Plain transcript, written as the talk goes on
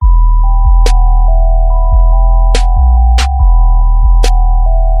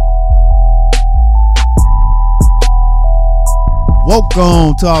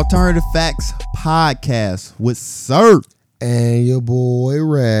Welcome to Alternative Facts Podcast with Sir and your boy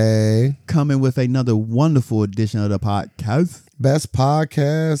Ray, coming with another wonderful edition of the podcast. Best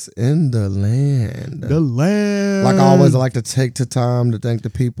podcast in the land. The land. Like I always, I like to take the time to thank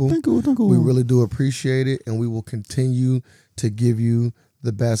the people. Thank you. We really do appreciate it, and we will continue to give you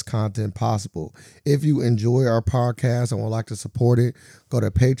the best content possible. If you enjoy our podcast and would like to support it, go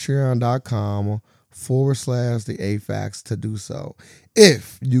to patreon.com/the AFACS to do so.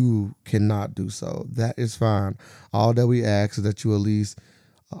 If you cannot do so, that is fine. All that we ask is that you at least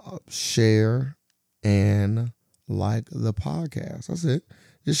share and like the podcast. That's it.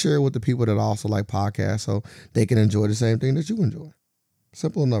 Just share it with the people that also like podcasts so they can enjoy the same thing that you enjoy.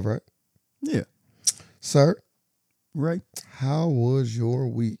 Simple enough, right? Yeah. Sir, Right. how was your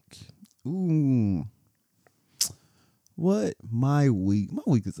week? Ooh. What? My week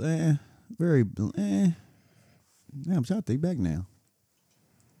is very Damn, I'm trying to think back now.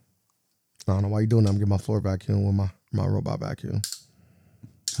 I don't know why you doing that. I'm getting my floor vacuum with my robot vacuum.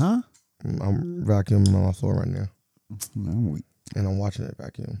 Huh? I'm vacuuming my floor right now. No, I'm weak. And I'm watching it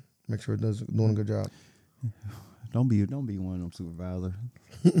vacuum. Make sure it doing a good job. Don't be one of them supervisors.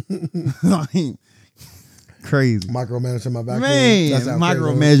 Like, crazy. Micromanaging my vacuum. Man,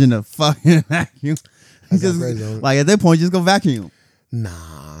 micromanaging the fucking vacuum. That's crazy. Like at that point, just go vacuum.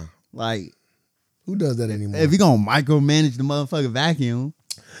 Nah. Like, who does that anymore? if you gonna micromanage the motherfucking vacuum,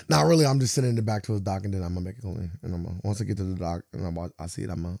 not really. I'm just sending it back to his dock, and then I'm gonna make it clean. And once I get to the dock and I see it,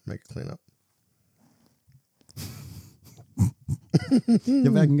 I'm gonna make it clean up.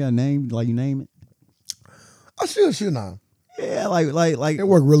 your vacuum got a name? Like you name it? I should not. Yeah, like It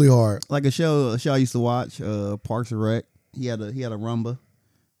worked really hard. like a show I used to watch, Parks and Rec. He had a Rumba,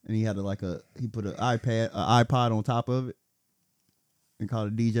 and he put an iPod on top of it, and called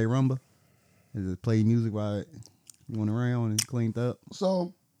it DJ Rumba. It just played music while it went around and cleaned up.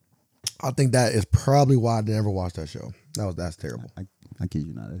 So, I think that is probably why I never watched that show. That's terrible. I kid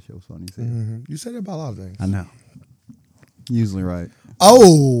you not, that show was funny. You said it about a lot of things. I know. Usually right. Oh.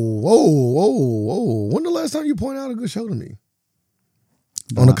 When the last time you pointed out a good show to me?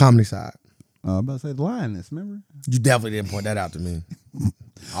 On the comedy side. I'm about to say The Lioness, remember? You definitely didn't point that out to me.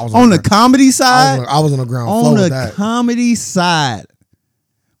 I was On the comedy side? I was on the ground On floor the with that. comedy side.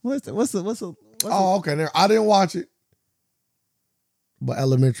 What's the Oh, okay. There. I didn't watch it. But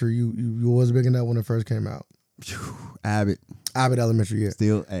Elementary, you was big in that when it first came out. Abbott. Elementary, yeah.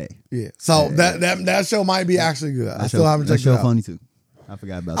 Still A. Yeah. So that show might be actually good. I still haven't checked it out. That show funny too. I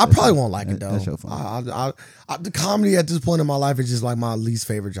forgot about that. I probably won't like it though. That show funny. The comedy at this point in my life is just like my least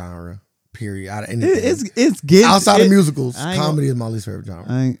favorite genre. Period. Out of anything. It's getting outside of musicals, comedy is my least favorite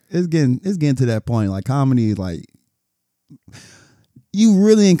genre. It's getting to that point. Like comedy is like you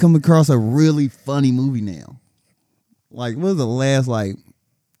really ain't come across a really funny movie now. Like what was the last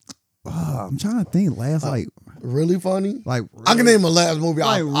I'm trying to think really funny. Like I can name a last movie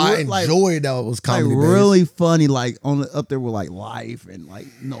I enjoyed that was comedy based. Really funny. Like up there with like Life and like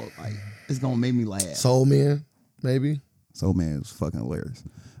it's gonna make me laugh. Soul Man, maybe. Soul Man was fucking hilarious.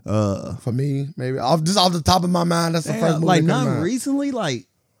 For me, maybe off the top of my mind, that's the first movie. Like not recently, like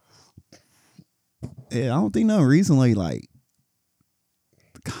I don't think nothing recently, like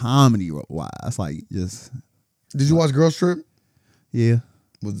comedy wise, like just. Did you watch Girls Trip? Yeah.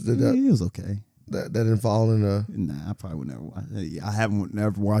 It was okay. That didn't fall in the. Nah, I probably would never watch it. I haven't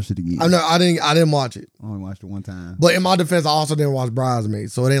never watched it again. I didn't watch it. I only watched it one time. But in my defense, I also didn't watch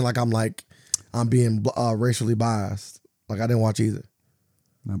Bridesmaids, so it ain't like I'm being racially biased. Like I didn't watch either.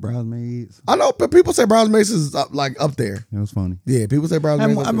 My Bridesmaids. I know, but people say Bridesmaids is up there. It was funny. Yeah, people say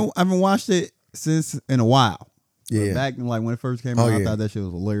Bridesmaids. I haven't watched it since in a while. Yeah, back in when it first came out, I thought that shit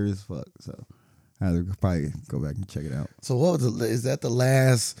was hilarious as fuck. So I had to probably go back and check it out. So what was is that the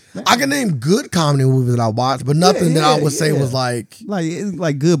last? I can name good comedy movies that I watched, but nothing that I would say was it's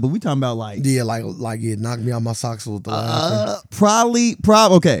like good. But we talking about like knock me out my socks was the last. Probably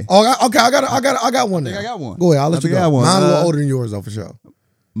okay. Oh, okay. I got one. I got one. Go ahead. I'll let you go. One. Mine's a little older than yours though, for sure.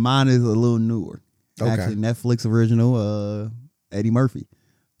 Mine is a little newer. Okay. Actually, Netflix original. Eddie Murphy.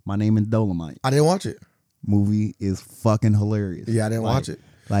 My Name is Dolomite. I didn't watch it. Movie is fucking hilarious. Yeah, I didn't watch it.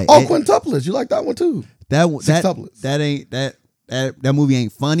 Like quintuplets. You like that one too? That movie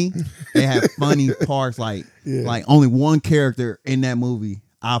ain't funny. They have funny parts. Like only one character in that movie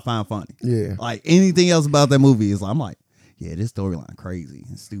I find funny. Yeah. Like anything else about that movie is I'm like, yeah, this storyline crazy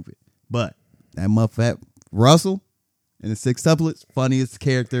and stupid. But that motherfucker Russell in the Sextuplets, funniest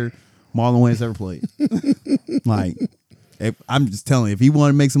character Marlon Wayans ever played. Like, I'm just telling you, if he want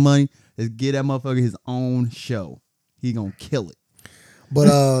to make some money, just get that motherfucker his own show. He gonna kill it.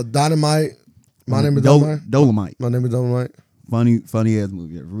 But Dynamite, my name is Dolomite. Dolomite. My name is Dolomite. funny ass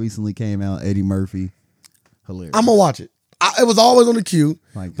movie that recently came out. Eddie Murphy, hilarious. I'm gonna watch it. It was always on the queue,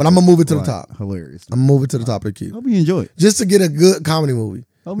 Like, but I'm gonna move it to the top. Hilarious. I'm gonna move it to the top of the queue Hope you enjoy it. just to get a good comedy movie.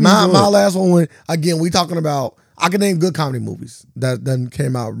 Hope you My enjoy it. last one went again. We talking about. I can name good comedy movies that then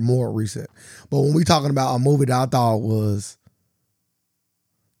came out more recent. But when we talking about a movie that I thought was,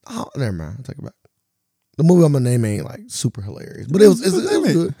 never mind. I'll take it back. The movie I'm gonna name ain't like super hilarious, but it was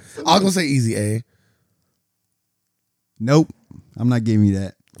good. I was gonna say Easy A. Nope, I'm not giving you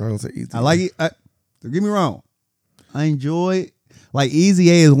that. I was gonna say Easy. I like it. Don't get me wrong. I enjoy like Easy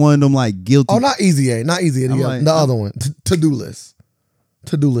A is one of them like guilty. Oh, not Easy A. Not Easy A. The other one. To Do List.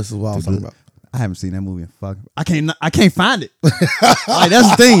 To Do List is what I was talking about. I haven't seen that movie in fucking. I can't find it. Like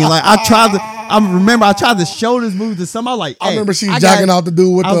that's the thing. Like I tried to show this movie to somebody. Like I remember she jacking out the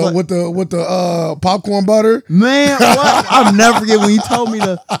dude with the popcorn butter. Man, what? I'll never forget when you told me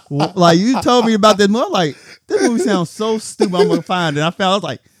you told me about this movie. I'm like, this movie sounds so stupid. I'm gonna find it. I was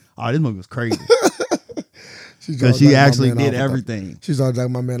like, oh, this movie was crazy. Because she actually did everything. She started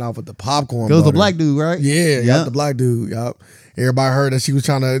jacking my man off with the popcorn. It was a black dude, right? Yeah, yep, the black dude. Yep. Everybody heard that she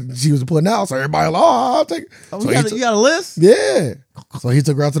was putting out, so everybody like, oh, I'll take it. Oh, so you got a list? Yeah. So he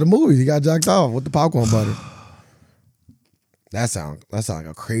took her out to the movies. He got jacked off with the popcorn butter. That sound like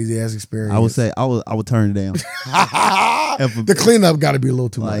a crazy ass experience. I would say I would turn it down. The cleanup got to be a little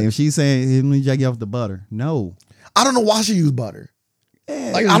too much. If she's saying let me jack you off the butter, no. I don't know why she used butter.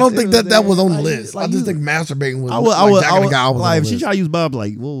 Yeah, I don't think that was on the list. I just think masturbating was. I would if she try to use butter,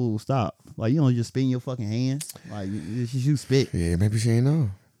 like, whoa, stop. Like, you don't just spit in your fucking hands. Like, you spit. Yeah, maybe she ain't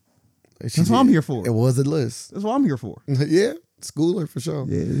know. That's what I'm here for. It was a list. That's what I'm here for. Yeah, schooler for sure.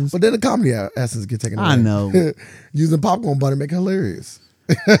 Yeah, but then the comedy essence get taken away. I know. Using popcorn butter make it hilarious.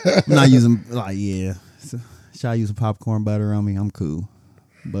 I'm not using, So, should I use some popcorn butter on me? I'm cool.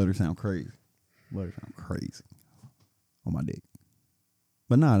 Butter sound crazy. On my dick.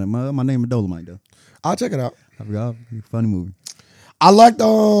 But nah, my name is Dolomite though. I'll check it out. I forgot. Funny movie. I liked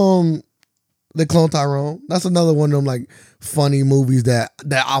The Clone Tyrone. That's another one of them like funny movies that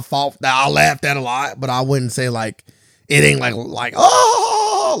I laughed at a lot, but I wouldn't say like it ain't like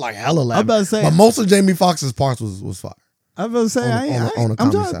hella laugh. I'm about to say, but most of Jamie Foxx's parts was fire. I was about to say on the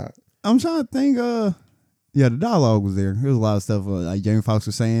comedy side. I'm trying to think. The dialogue was there. There was a lot of stuff like Jamie Foxx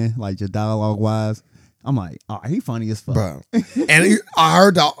was saying, like just dialogue wise. I'm like, oh, he funny as fuck. Bro. And I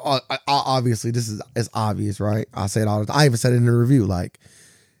heard that, obviously, it's obvious, right? I say it all the time. I even said it in the review. Like,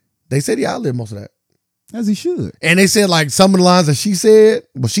 they said he outlived most of that. As he should. And they said, like, some of the lines that she said,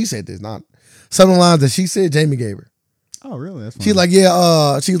 well, she said this, not some of the lines that she said, Jamie gave her. Oh, really? That's funny. She's like,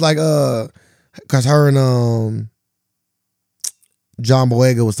 yeah, she's like, because her and John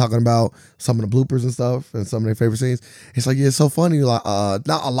Boyega was talking about some of the bloopers and stuff and some of their favorite scenes. It's like, yeah, it's so funny. Like,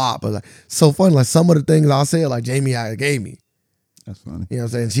 not a lot, but like, so funny. Like some of the things I said, like Jamie had gave me. That's funny. You know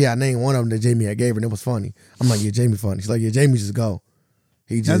what I'm saying? She had named one of them that Jamie had gave her, and it was funny. I'm like, yeah, Jamie funny. She's like, yeah, Jamie just go.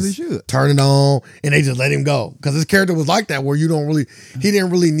 He just turn it on, and they just let him go because his character was like that, where he didn't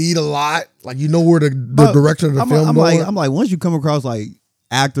really need a lot. Like you know where the direction of the film going. I'm like, once you come across like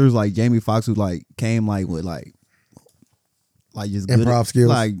actors like Jamie Foxx who like came like with like just improv skills,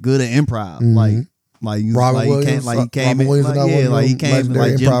 like good at improv, like Robert Williams, he came in, like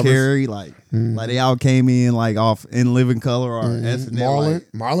Jim Carrey, like they all came in like off In Living Color or SNL.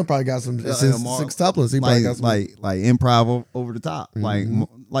 Marlon probably got some six tuplets. He probably got some like improv over the top. Like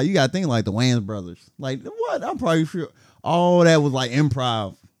you gotta think like the Wayans brothers. Like what? I'm probably sure all that was like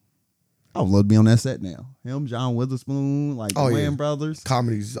improv. I would love to be on that set now. Him, John Witherspoon, like the Wayans brothers.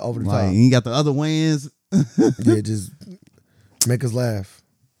 Comedies over the top. And you got the other Wayans. Yeah, just make us laugh.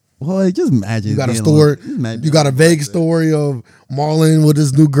 Well, just imagine. You got a story. You got a vague story of Marlon with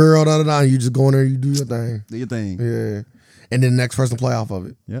this new girl. And you just go in there, you do your thing. Do your thing. Yeah. And then the next person play off of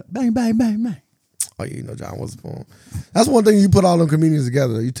it. Yeah. Bang, bang, bang, bang. Oh, yeah, you know John Witherspoon. That's one thing you put all them comedians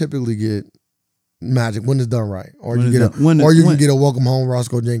together. You typically get magic when it's done right, or you can get a Welcome Home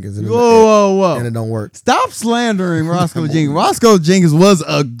Roscoe Jenkins. And whoa! And it don't work. Stop slandering Roscoe Jenkins. Roscoe Jenkins was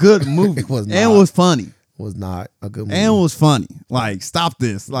a good movie. It was not. And was funny. Was not a good movie. And was funny. Like, stop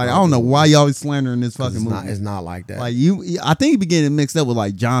this. Like, I don't know why y'all always slandering this fucking movie. It's not like that. Like I think you be getting mixed up with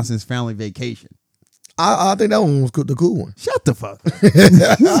like Johnson's Family Vacation. I think that one was the cool one. Shut the fuck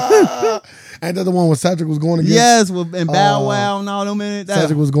up. Ain't that the one where Cedric was going against? Yes, and Bow Wow and all them in it.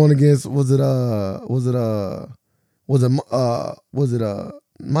 Cedric was going against. Was it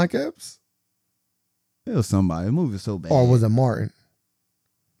Mike Epps? It was somebody. The movie was so bad. Or was it Martin?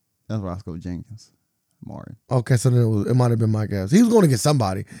 That's Roscoe Jenkins. Martin. Okay, so then it might have been Mike Epps. He was going to get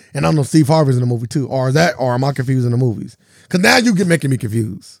somebody, and I know Steve Harvey's in the movie too. Or am I confusing the movies? Because now you get making me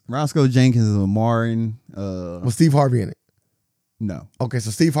confused. Roscoe Jenkins is a Martin. Was Steve Harvey in it? No, Okay,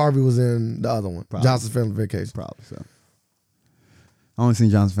 so Steve Harvey was in the other one, Probably. Johnson's Family Vacation. probably so. I only seen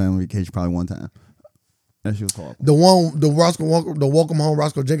Johnson Family Vacation probably one time. That shit was horrible. The Welcome Home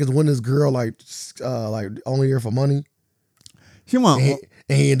Roscoe Jenkins when this girl like only here for money, She went. and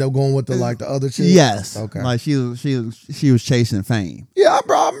he ended up going with the other chick. Yes. Okay. Like she was chasing fame. Yeah,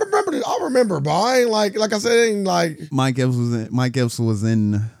 bro. I remember this. I remember, bro. I ain't like I said, it ain't like Mike Epps was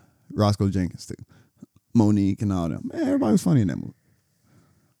in Roscoe Jenkins too. Monique and all them. Man, everybody was funny in that movie.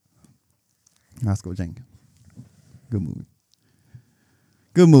 Roscoe Jenkins. Good movie.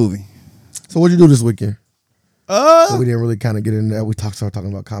 Good movie. So what'd you do this weekend? So Uh we didn't really kind of get into that. We started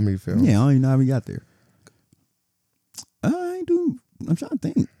talking about comedy films. Yeah, I don't even know how we got there. I'm trying to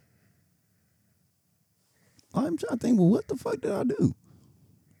think. I'm trying to think, well, what the fuck did I do?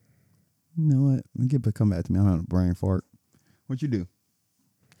 You know what? Come back to me. I'm having a brain fart. What you do?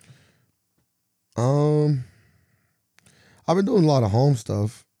 I've been doing a lot of home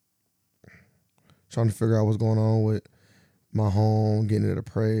stuff. Trying to figure out what's going on with my home, getting it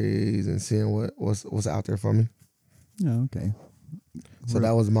appraised and seeing what's out there for me. Yeah, okay. So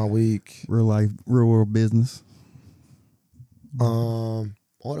that was my week. Real life, real world business.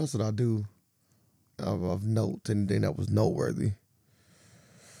 What else did I do of note? Anything that was noteworthy?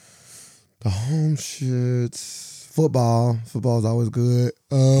 The home shits. Football. Football is always good.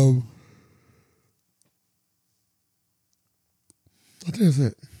 I think that's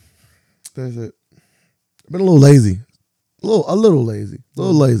it. That's it. I've been a little lazy. A little lazy.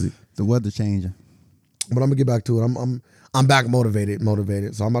 The weather changing. But I'm gonna get back to it. I'm back motivated.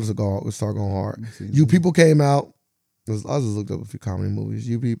 So I'm about to start going hard. You People came out. I just looked up a few comedy movies.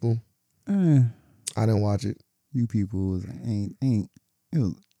 You People. I didn't watch it. You People was it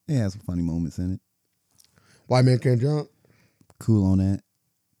has some funny moments in it. White Man Can't Jump. Cool on that.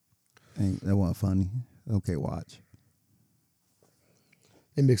 That wasn't funny. Okay, watch.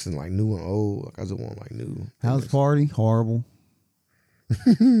 They mixing like new and old. Like I just want like new. House Party, horrible.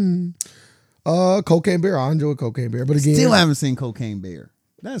 Cocaine Bear. I enjoy Cocaine Bear, but again, Still haven't seen Cocaine Bear.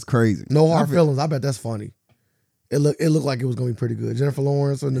 That's crazy. No Hard Feelings. I bet that's funny. It looked like it was gonna be pretty good. Jennifer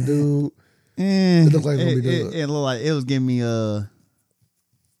Lawrence and the dude. It looked like it was gonna be good. It looked like it was giving me what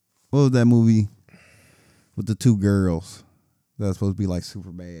was that movie with the two girls that was supposed to be like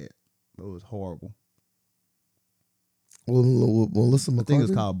super bad? It was horrible. Melissa McCarthy. I think it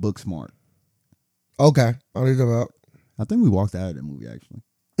was called Booksmart. Okay, I know what you're talking about. I think we walked out of that movie actually.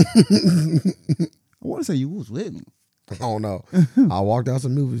 I want to say you was with me. I don't know. I walked out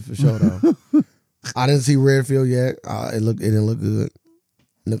some movies for sure though. I didn't see Redfield yet. It didn't look good.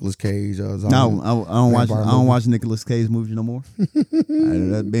 Nicolas Cage. No, I don't watch. I don't watch Nicolas Cage movies no more.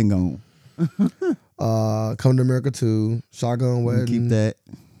 That's been gone. Come to America 2, Shotgun Wedding. Keep that.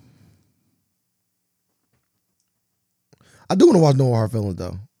 I do want to watch No Hard Feelings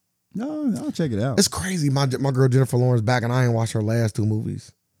though. No, I'll check it out. It's crazy. My girl Jennifer Lawrence back, and I ain't watched her last two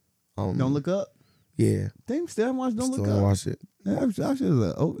movies. Don't Look Up. Yeah, They still haven't watched Don't Look still Up. ain't watched it. Yeah, actually,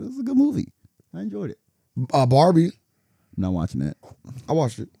 it was a good movie. I enjoyed it. Barbie. Not watching that. I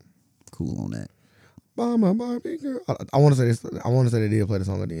watched it. Cool on that. My Barbie girl. I want to say this. I want to say they did play the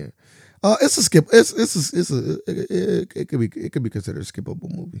song at the end. It's a skip. It could be considered a skippable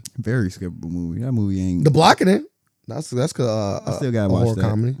movie. Very skippable movie. That movie ain't. The Blackening. That's I still gotta a watch horror that.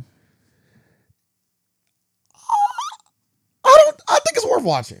 comedy. I think it's worth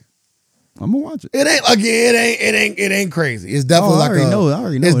watching. I'm gonna watch it. It ain't crazy. It's definitely I already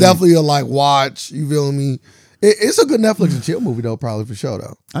know It's it definitely a like watch. You feel me? It's a good Netflix and chill movie though, probably for sure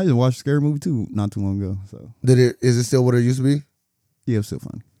though. I just watched a scary movie too not too long ago. So Is it still what it used to be? yeah, it's still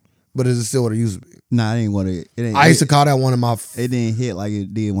funny. But is it still what it used to be? Nah, it ain't what it ain't. I used to call that one of my. It didn't hit like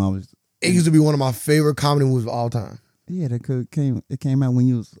it did when I was. It used to be one of my favorite comedy movies of all time. Yeah, it came out when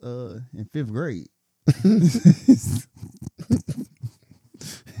you was in 5th grade.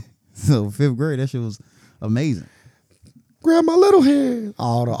 So 5th grade, that shit was amazing. Grab my little hand.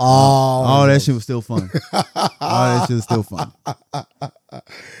 All that shit was still fun. All that shit was still fun.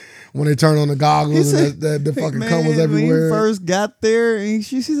 When they turn on the goggles and the fucking cum was everywhere. When he first got there, and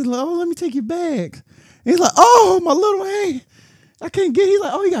she said, "Oh, let me take your bags." And he's like, "Oh, my little hand, I can't get." He's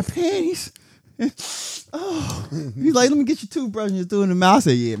like, "Oh, you got panties." Oh, he's like, "Let me get your toothbrush and just do it in the mouth." I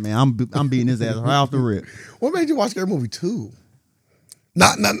said, "Yeah, man, I'm beating his ass right off the rip." What made you watch that movie too?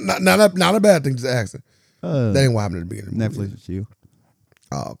 Not a bad thing, just asking. That ain't what happened at the beginning. Netflix and chill.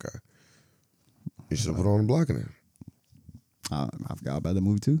 Oh, okay. You should have put on the Blackening. I forgot about that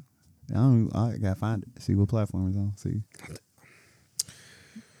movie too. I gotta find it. See what platform it's on. See.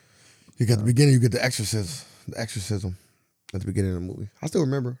 You got the beginning. You get the exorcism at the beginning of the movie. I still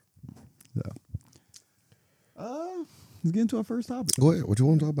remember. So. Let's get into our first topic. Go ahead. What you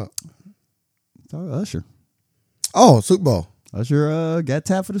want to talk about? Talk about Usher. Oh, Super Bowl. Usher got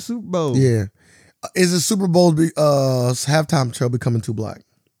tapped for the Super Bowl. Yeah. Is the Super Bowl halftime show becoming too black?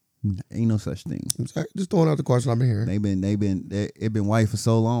 Ain't no such thing. Just throwing out the question I've been hearing. It been white for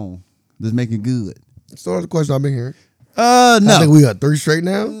so long. Just make it good. Just throwing out the question I've been hearing. No. I think we got 3 straight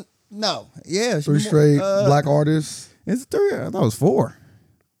now. No. Yeah. 3 straight black artists. It's 3. I thought it was 4.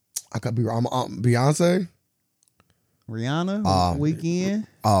 I could be wrong. Beyonce. Rihanna. Weeknd.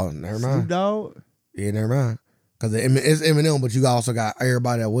 Oh, never mind. Snoop Dogg. Yeah, never mind. Because it's Eminem, but you also got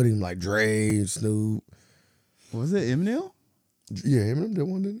everybody that with him, like Dre, Snoop. Was it Eminem? Yeah, Eminem did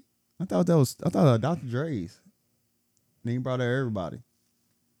one, didn't he? I thought that was Dr. Dre's. Then he brought out everybody.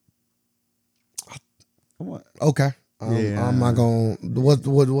 What? Okay. Yeah. I'm not going to.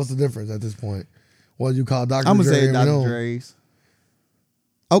 What's the difference at this point? What do you call Dr. Dre? I'm going to say Dr. Eminem? Dre's.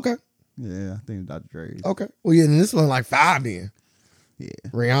 Okay. Yeah, I think it's Dr. Dre's. Okay. Well, yeah, then this one like 5 then. Yeah.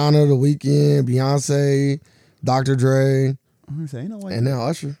 Rihanna, The Weeknd, Beyonce, Dr. Dre, I'm going to say, ain't no white and now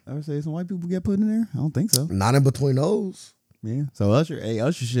Usher. I would say some white people get put in there? I don't think so. Not in between those. Yeah. So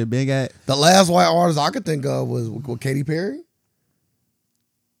Usher should been got. The last white artist I could think of was Katy Perry.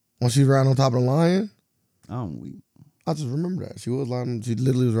 When she was right on top of the lion. I just remember that. She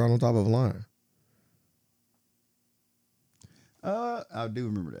literally was right on top of a lion. I do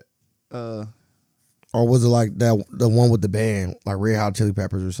remember that. Or was it like the one with the band, like Red Hot Chili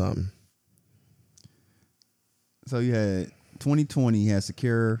Peppers or something? So you had 2020, you had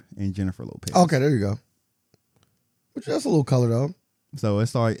Secure and Jennifer Lopez. Okay, there you go. Which that's a little color though. So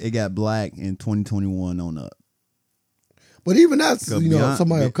it got black in 2021 on up. But even that's Beyonce,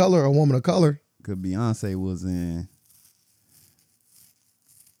 somebody of color, a woman of color. Because Beyonce was in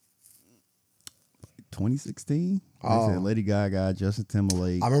 2016. Oh. They said Lady Gaga, Justin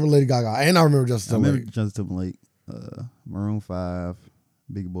Timberlake. I remember Lady Gaga, and I remember Justin Timberlake. I remember Justin Timberlake, Maroon 5,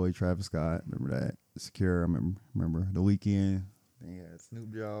 Big Boy, Travis Scott. Remember that. Secure. I remember The Weeknd. They had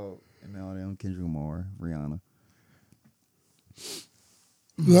Snoop Dogg and all them. Kendrick Lamar, Rihanna.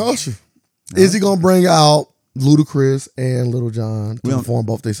 Usher. Is he gonna bring out Ludacris and Lil Jon to perform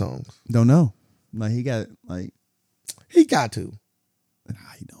both their songs? Don't know. Like he got like he got to.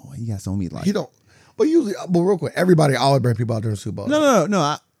 He got so many like he don't. But usually, real quick, everybody always bring people out during the Super Bowl.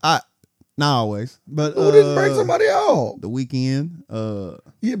 No. I not always. But who didn't bring somebody out? The Weeknd.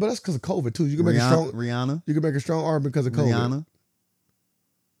 Yeah, but that's because of COVID too. You can make a strong Rihanna. You can make a strong argument because of COVID. Rihanna.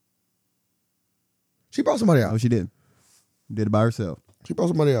 She brought somebody out. Oh, she did. Did it by herself. She brought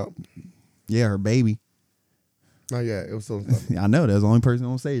somebody out. Yeah, her baby. Oh yeah, it was so. I know that's the only person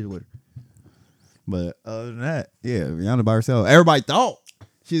on stage with her. But other than that, yeah, Rihanna by herself. Everybody thought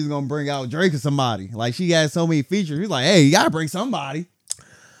she was gonna bring out Drake or somebody. Like she had so many features. He's like, hey, you gotta bring somebody.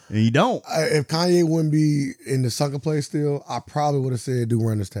 And you don't. If Kanye wouldn't be in the sucker place still, I probably would have said do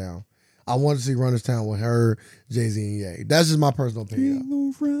Run This Town. I wanted to see Run This Town with her, Jay-Z, and Ye. That's just my personal opinion.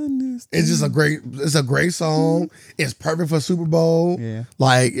 It's just it's a great song. It's perfect for Super Bowl. Yeah.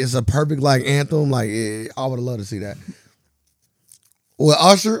 Like it's a perfect like anthem. Like I would have loved to see that. Well,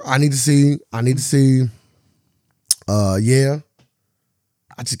 Usher, I need to see. Yeah.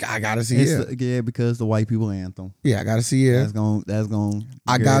 I gotta see it. Yeah, because the white people anthem. Yeah, I gotta see it. That's going.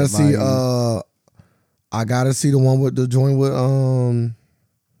 I gotta see. I gotta see the one with the joint with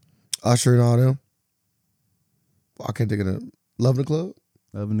Usher and all them. I can't think of the Love in the Club.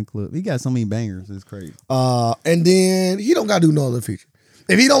 Love in the Club. He got so many bangers. It's crazy. And then he don't gotta do no other feature.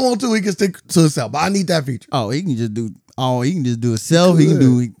 If he don't want to, he can stick to himself. But I need that feature. Oh, he can just do. Oh, he can just do itself. He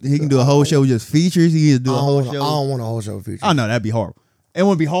can do a whole show with just features. He can just do a whole show. I don't want a whole show feature. Oh no, that'd be horrible. It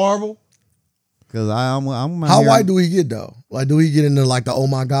wouldn't be horrible. Cause I'm how white do he get though? Like, do he get into like the Oh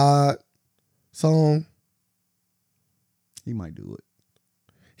My God song? He might do it.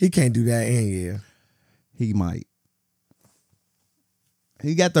 He can't do that, and yeah, he might.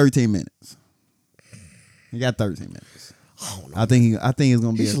 He got 13 minutes. I think it's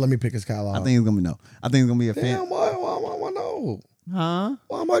gonna be. He should let me pick his catalog. I think it's gonna be no. I think it's gonna be a fan. Damn, why no? Huh?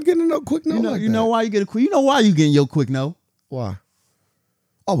 Why am I getting a quick no? You know why you get a quick? You know why you getting your quick no? Why?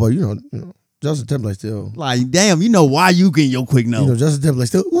 Oh, but you know, Justin Timberlake still. Like, damn, you know why you getting your quick no? You know, Justin Timberlake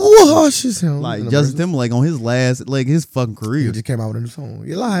still washes him. Like Justin Timberlake on his last, like his fucking career. He just came out with a new song.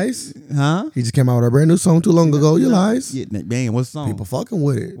 You lies. Huh? He just came out with a brand new song too long ago. You lies. Yeah, man, what's the song? People fucking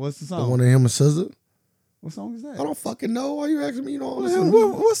with it. What's the song? The one of him and SZA. What song is that? I don't fucking know. Why you asking me? You know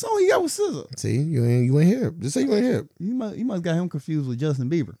what song he got with SZA? See, you ain't here. Just say you ain't here. You must got him confused with Justin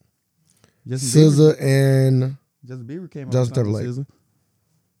Bieber. SZA and Justin Bieber came out Justin Timberlake.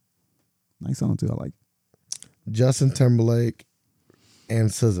 Nice song too. I like Justin Timberlake and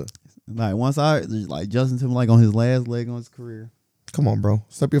SZA. Like once I like Justin Timberlake on his last leg on his career. Come on, bro.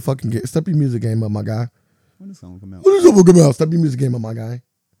 Step your music game up, my guy. When this song come out? When this song come out? Step your music game up, my guy.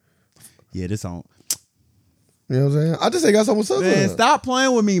 Yeah, this song. You know what I'm saying? I just say you got something with SZA. Man, stop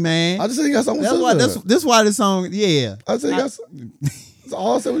playing with me, man. I just say you got something with That's why. SZA. This why this song. Yeah. I say you got. That's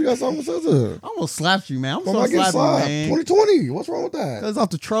all I said. You got something with SZA. I almost slapped you, man. I'm Why so am I getting slapping you, slapped? man. 2020. What's wrong with that? That's off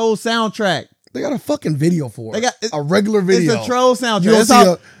the Troll soundtrack. They got a fucking video for it. They got a regular video. It's a Troll soundtrack. You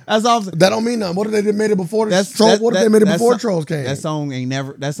don't That's off. That don't mean nothing. What if they did made it before the That's Trolls? What if they made it before that Trolls came? That song ain't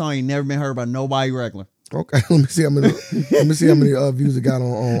never been heard by nobody regular. Okay, let me see how many views it got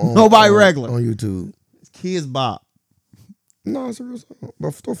on Nobody regular on YouTube. It's Kids Bop. No, it's a real song.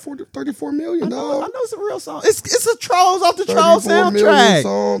 But 34 million, I dog. know it's a real song. It's a Trolls off the Troll 34 million soundtrack.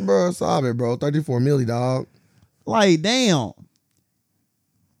 song, bro. Stop it, bro. 34 million, dog. Like damn.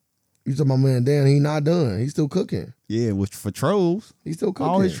 You talking about man, Dan? He not done. He's still cooking. Yeah, which for Trolls, He's still cooking.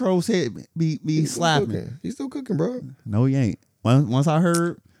 all his Trolls hit be He's still slapping. cooking. He's still cooking, bro. No, he ain't. Once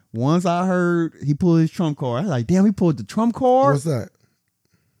I heard he pulled his trump card, I was like, damn, he pulled the trump card. What's that?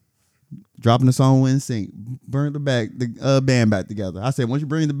 Dropping the song in sync, burn the band back together. I said, once you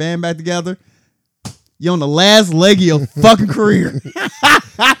bring the band back together, you're on the last leg of your fucking career.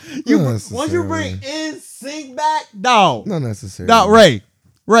 Once you bring in sync back, dog. Not necessary. Dog,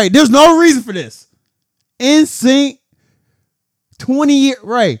 Ray, there's no reason for this. In sync, 20 years,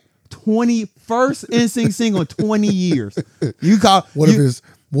 Ray, 21st in sync single in 20 years. You call What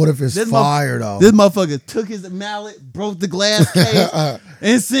if it's fire though? This motherfucker took his mallet, broke the glass case,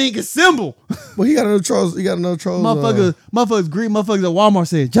 and sync a symbol. Well, he got no trolls. He got no trolls. Motherfuckers, great motherfuckers at Walmart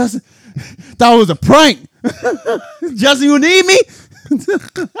said, Justin, thought it was a prank. Justin, you need me?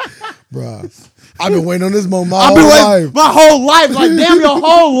 Bruh. I've been waiting on this moment My whole life. Like, damn, your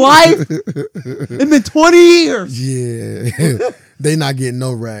whole life? It's been 20 years. Yeah. They not getting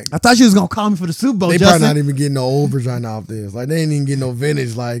no rack. I thought you was going to call me for the Super Bowl, They Justin. probably not even getting no old vagina off this. Like, they ain't even getting no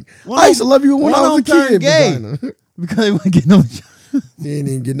vintage. Like, One I used to love you when I was a of them turned kid. gay. Vagina. Because they wouldn't get no They ain't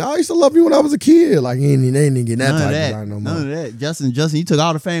even getting. I used to love you when I was a kid. Like, they ain't even getting that none type of of that. vagina no more. None of that. Justin, you took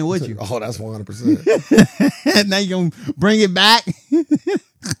all the fame with you. Oh, that's 100%. Now you going to bring it back?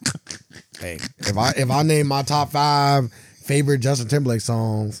 Hey, if I name my top 5 favorite Justin Timberlake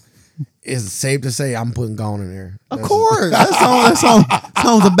songs, it's safe to say I'm putting Gone in there. Of course. That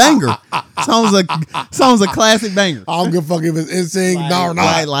song's a banger. Song's a classic banger. I don't give a fuck if it's NSYNC, no or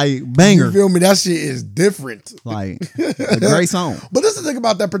not. Like banger. You feel me? That shit is different. Like a great song. But this is the thing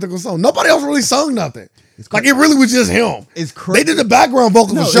about that particular song. Nobody else really sung nothing. Like it really was just him. It's crazy. They did the background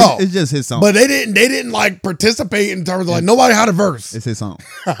vocals for show. It's just his song. But they didn't like participate in terms of like nobody had a verse. It's his song.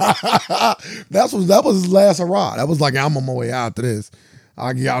 that was his last hurrah. That was like I'm on my way out to this.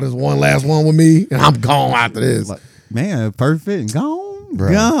 I'll get y'all this one last one with me, and I'm gone after this. Like, man, perfect. Gone.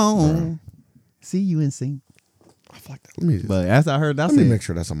 Bruh, Gone. See you in sync. I like that. Let me But after I heard that, let me make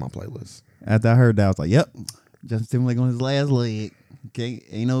sure that's on my playlist. After I heard that, I was like, yep. Justin Timberlake on his last leg. Okay,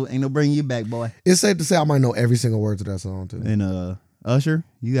 ain't no bringing you back, boy. It's safe to say I might know every single word to that song too. And Usher,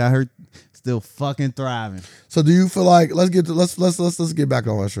 you got her still fucking thriving. So do you feel like let's get back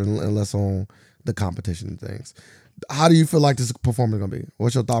on Usher and let's on the competition things. How do you feel like this performance is gonna be?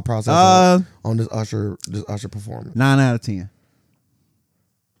 What's your thought process on this Usher performance? 9 out of 10.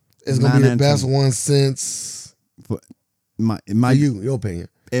 It's gonna be the best one since your opinion.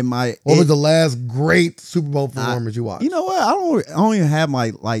 What was the last great Super Bowl performance you watched? You know what? I don't even have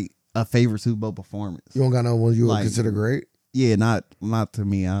like a favorite Super Bowl performance. You don't got no one you would Like, consider great? Yeah, not to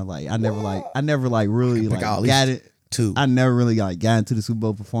me. I never really like got it. 2. I never really like got into the Super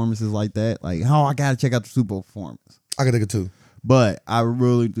Bowl performances like that. Like, I gotta check out the Super Bowl performance. I could think of 2. But I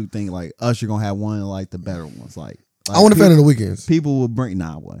really do think like Usher gonna have one of like the better ones. Like I want a fan of the Weekends. People will bring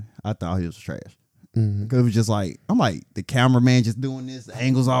one. I thought he was trash. Mm-hmm. Cause it was just like I'm like the cameraman just doing this, the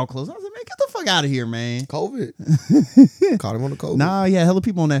angles all close. I was like, man, get the fuck out of here, man. COVID. Caught him on the COVID. Nah, yeah, hella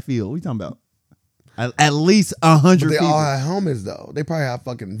people on that field. What you talking about? At least 100 They people. all had helmets though. They probably have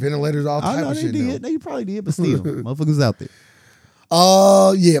fucking ventilators, all type of shit. They probably did, but still, motherfuckers out there.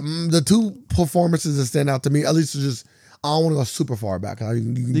 Yeah, the 2 performances that stand out to me, at least it's just I don't want to go super far back. You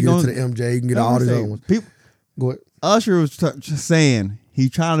can get into the MJ, you can get all these other ones. Go ahead. Usher was just saying he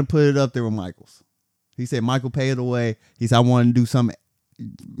trying to put it up there with Michael's. He said Michael paid away. He said I want to do something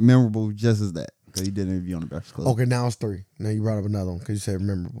memorable just as that because he did an interview on the Breakfast Club. Okay, now it's 3. Now you brought up another one because you said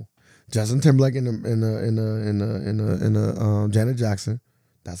memorable. Justin Timberlake in the Janet Jackson.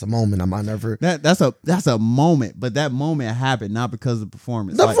 That's a moment I might never. That's a moment, but that moment happened not because of the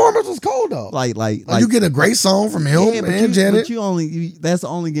performance. The performance was cold though. Like you get a great song from him and Janet. But that's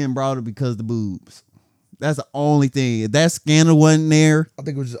only getting brought up because the boobs. That's the only thing. If that scandal wasn't there, I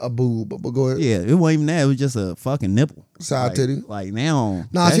think it was just a boob, but go ahead. yeah, it wasn't even that. It was just a fucking nipple. Side like, titty. Like now.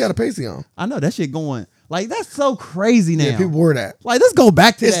 Nah, she had a pasty on. I know that shit going. Like that's so crazy now. Yeah, people wear that. Like let's go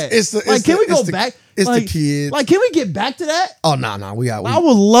back to that. Can we go back? It's like, the kids. Like, can we get back to that? Oh no, we got. I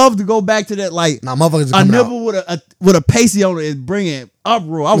would love to go back to that. Like, motherfuckers a nipple with a pasty on it and bring it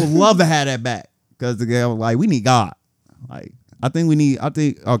uproar. I would love to have that back because the girl like we need God. Like I think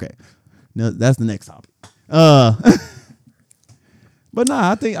okay. No, that's the next topic. But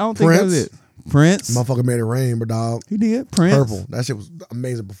nah, I don't think that's it. Prince, motherfucker made it rain, but dog, he did. Prince, Purple. That shit was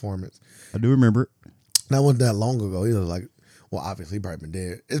amazing performance. I do remember it. That wasn't that long ago. He was like, well, obviously he probably been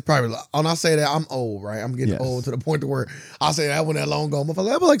dead. It's probably like, when I say that, I'm old, right? I'm getting old to the point to where I say that wasn't that long ago. Motherfucker,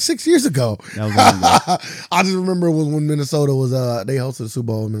 that was like 6 years ago. That was long ago. I just remember it was when Minnesota was they hosted the Super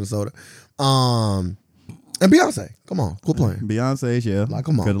Bowl in Minnesota. And Beyonce, come on, quit playing. Beyonce, yeah. Like,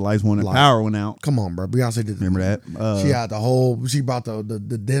 come on. Because the lights went and power went out. Come on, bro. Beyonce did this. Remember that? She had she brought the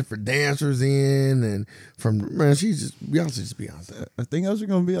different dancers in, and Beyonce just Beyonce. I think else you're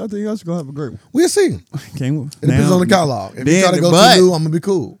gonna be. I think else you're gonna have a great one. We'll see. It depends on the catalog. If you try to go too new, I'm gonna be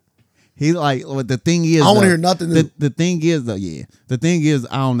cool. He like what the thing is. I don't want to hear nothing new. The thing is though, yeah. The thing is,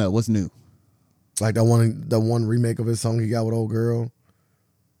 I don't know what's new. Like the one remake of his song he got with old girl.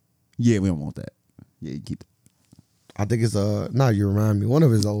 Yeah, we don't want that. Yeah, you keep that. I think it's you remind me. One of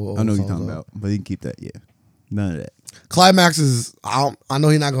his old I know songs what you're talking about, but you can keep that, yeah. None of that. Climax is I know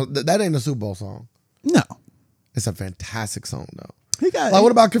he's not gonna that ain't a Super Bowl song. No. It's a fantastic song though.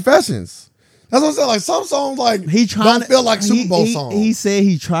 What about Confessions? That's what I'm saying. Like some songs like don't feel like Super Bowl songs. He said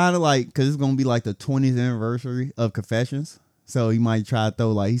he trying to like cause it's gonna be like the 20th anniversary of Confessions. So he might try to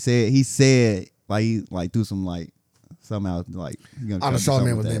throw like he said like he like do some like somehow like I'm sure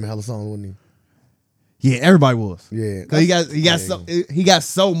man was naming hella songs, wasn't he? Yeah, everybody was. Yeah, cause he got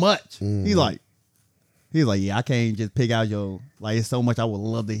so much. Mm. He's like, yeah, I can't just pick out it's so much I would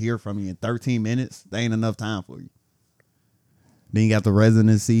love to hear from you in 13 minutes. There ain't enough time for you. Then you got the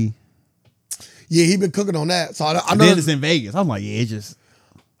residency. Yeah, he been cooking on that. So I know then it's in Vegas. I'm like, yeah, that's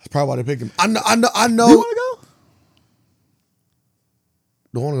probably why they picked him. I know. Do you want to go?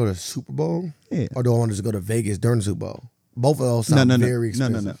 Do I want to go to the Super Bowl? Yeah. Or do I want to just go to Vegas during the Super Bowl? Both of those sound very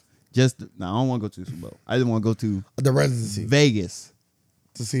expensive. No. I don't want to go to the Super Bowl. I just want to go to the residency, Vegas,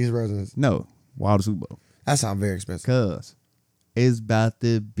 to see his residency. No, why the Super Bowl? That sounds very expensive. Cause it's about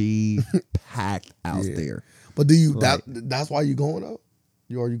to be packed out there. But do you that's why you going up?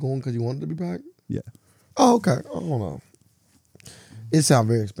 Are you going because you want it to be packed? Yeah. Oh, okay. I don't know. It sounds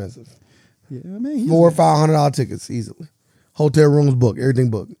very expensive. Yeah, I mean $400 or $500 tickets easily. Hotel rooms booked, everything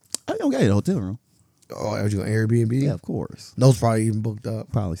booked. I don't get a hotel room. Oh, are you going Airbnb? Yeah, of course. Those probably even booked up.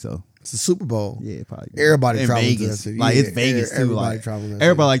 Probably so. It's a Super Bowl. Yeah, probably. Everybody travels to that city. Like it's Vegas too. Everybody Like traveling.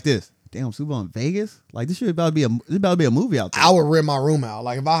 Everybody like this. Damn, Super Bowl in Vegas. Like this shit about to be a movie out there. I would rent my room out.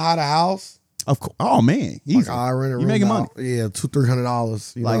 Like if I had a house. Of course. Oh man, like I rent a room. You making money? Yeah,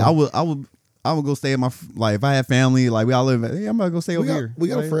 $200-$300. Like I would go stay at my if I had family. Like we all live. Hey, I'm gonna go stay over here. We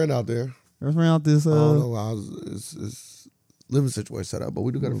got a friend out there. There's a friend out this. I don't know. It's living situation set up, but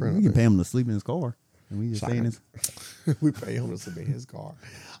we do got a friend. We can pay him to sleep in his car. And we just stay in his. We pay him to sleep in his car.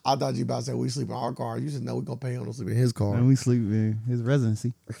 I thought you about to say we sleep in our car. You said no, we're gonna pay him to sleep in his car. And we sleep in his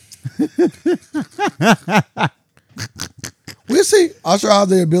residency. We'll see. Usher has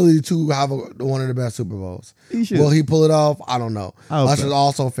the ability to have one of the best Super Bowls. Will he pull it off? I don't know. Usher's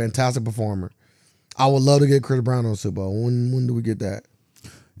also a fantastic performer. I would love to get Chris Brown on the Super Bowl. When do we get that?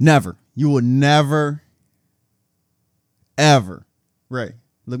 Never. You will never, ever. Ray,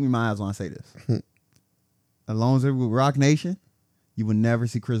 look me in my eyes when I say this. As long as it was Rock Nation, you would never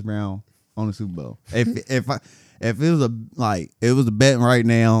see Chris Brown on the Super Bowl. If it was a bet right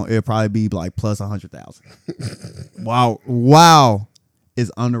now, it'd probably be like plus 100,000. Wow,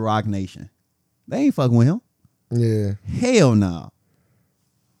 is under Rock Nation. They ain't fucking with him. Yeah, hell no. Nah.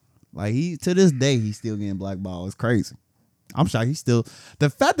 Like to this day, he's still getting blackballed. It's crazy. I'm shocked. The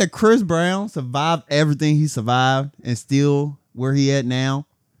fact that Chris Brown survived everything he survived and still where he at now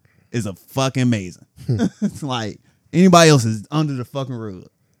is a fucking amazing. It's like anybody else is under the fucking rug.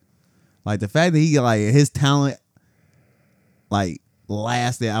 Like the fact that he his talent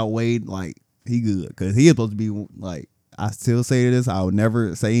lasted, outweighed, he good. Because he is supposed to be I still say this, I would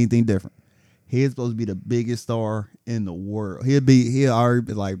never say anything different. He is supposed to be the biggest star in the world. He'll already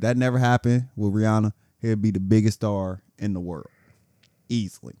be that never happened with Rihanna. He'll be the biggest star in the world.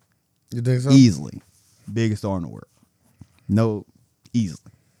 Easily. You think so? Easily. Biggest star in the world. No,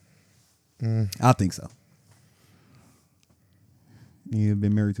 easily. I think so. He's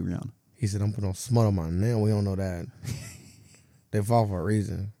been married to Rihanna. He said, I'm putting on smut on my nail. We don't know that. They fall for a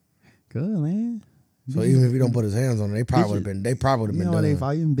reason. Good, man. So even if he don't put his hands on it, they probably would have been. They probably would have You been know they done.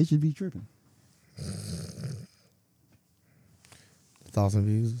 fighting, bitches be tripping. 1,000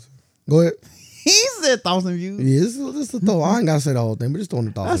 views. Go ahead. He said 1,000 views. Yeah, this is a throw. I ain't gotta say the whole thing, but just throwing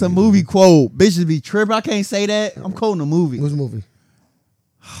 1,000. That's a views. movie quote. Bitches be tripping. I can't say that. I'm quoting a movie. What's the movie?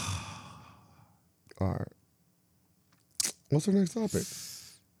 All right. What's our next topic?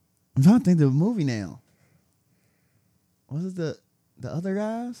 I'm trying to think of the movie now. Was it the other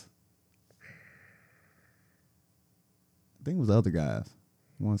guys? I think it was the other guys.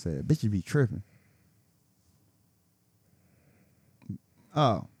 One said, bitches be tripping.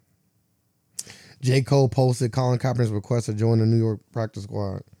 Oh. J. Cole posted Colin Kaepernick's request to join the New York practice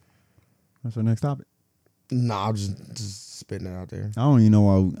squad. What's our next topic? Nah, I'm just spitting that out there. I don't even know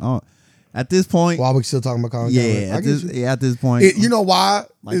why. At this point, Why we still talking about Colin Kaepernick? yeah, at this point. You know why?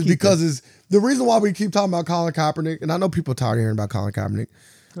 Like, It's because it's the reason why we keep talking about Colin Kaepernick, and I know people are tired of hearing about Colin Kaepernick.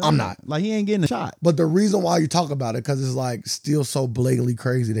 I'm not. Like, he ain't getting a shot. But the reason why you talk about it, because it's like still so blatantly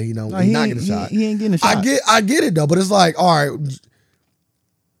crazy that he's not Like, getting a shot. He ain't getting a shot. I get it though, but it's like, all right,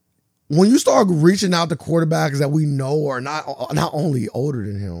 when you start reaching out to quarterbacks that we know are not only older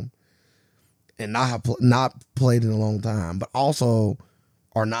than him and not played in a long time, but also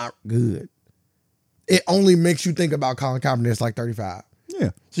are not good, it only makes you think about Colin Kaepernick that's like 35.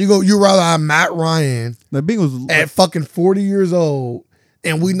 Yeah. So you rather have Matt Ryan The Bengals at fucking 40 years old,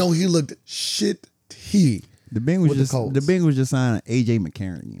 and we know he looked shitty. The Bengals with the Colts. just signed AJ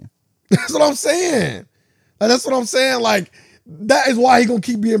McCarron again. That's what I'm saying. Like, that's what I'm saying. Like, that is why he gonna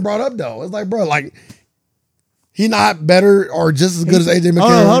keep being brought up though. It's like, bro, like he not better or just as good as AJ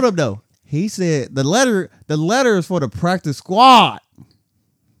McCarron. Hold up though. He said the letter is for the practice squad.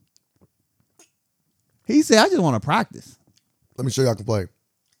 He said, I just want to practice. Let me show you how I can play.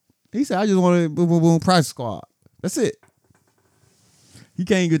 He said, I just want to practice squad. That's it. He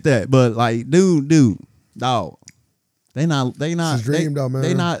can't get that. But like, dude, dog. They not his dream, though, man.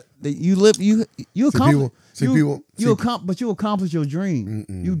 They not you accomplish people, you accomplish your dream.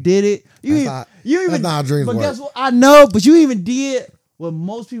 You did it. That's not how dreams But work. guess what? I know, but you even did what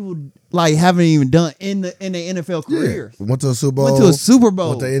most people like haven't even done in their NFL careers. Yeah. Went to a Super Bowl. Went to a Super Bowl.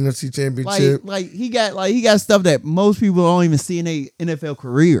 Went to the NFC Championship. Like he got stuff that most people don't even see in their NFL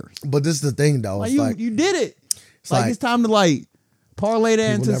careers. But this is the thing, though. Like It's you did it. It's time to like parlay that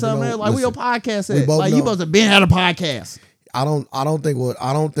People into never something know. else. Like, we your Listen, podcast we at? both Like, you know. supposed to been had a podcast. I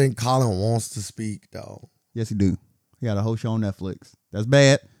don't think Colin wants to speak though. Yes, he do. He got a whole show on Netflix. That's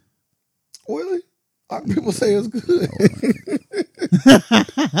bad. Really? People say it's good.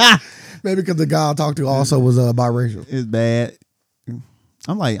 Maybe because the guy I talked to also was biracial. It's bad.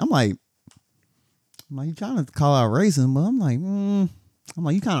 I'm like, you trying to call out racism, but I'm like,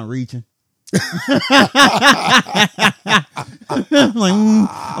 you kind of reaching. I'm like,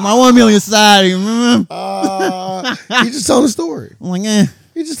 I'm like 1 million society. He just telling a story. I'm like, eh.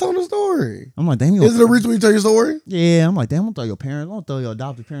 He just telling a story. I'm like, damn. Is it a reason when you tell your story? Yeah, I'm like, damn. Don't throw your parents. Don't throw your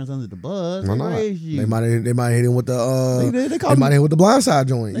adopted parents under the bus. Why They not? raised you. They might hit him with the They might hit him with the blind side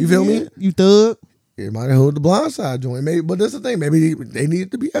joint. You feel me? You thug. They might hit him with the blind side joint. Maybe, but that's the thing. Maybe they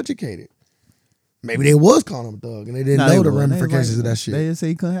needed to be educated. Maybe they was calling him a thug and they didn't know the ramifications of that shit. They just say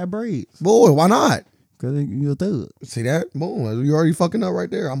you couldn't have braids Boy, why not? because you're a thug. See that? Boom. You already fucking up right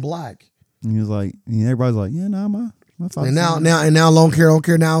there. I'm black. And he was like, and everybody's like, yeah, nah, my father. And now don't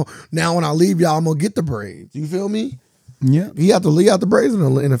care. Now when I leave y'all, I'm gonna get the braids. You feel me? yeah, He have to leave out the braids in the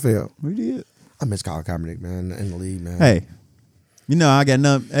NFL. we did. I miss Colin Kaepernick, man, in the league, man. Hey, you know I got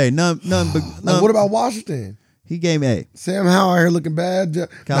nothing. Hey, nothing. Like, what about Washington? He gave me a Sam Howell out here looking bad.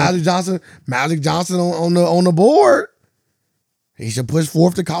 Magic Johnson on the board. He should push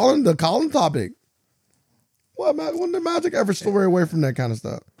forth the Colin topic. When did Magic ever story away from that kind of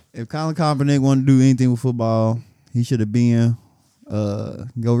stuff? If Colin Kaepernick wanted to do anything with football, he should have been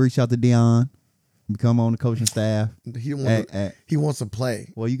go reach out to Deion, become on the coaching staff. He wants to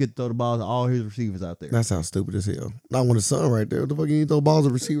play. Well, you could throw the ball to all his receivers out there. That sounds stupid as hell. Not with his son right there. What the fuck you need to throw balls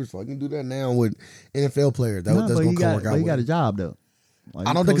at receivers for? I can do that now with NFL players. That's but gonna he come work out. he got a job though. Like,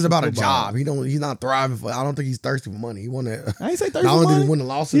 I don't think it's about a football. job. He's not thriving for. I don't think he's thirsty for money. He want to. I ain't say thirsty Not only money. did he win the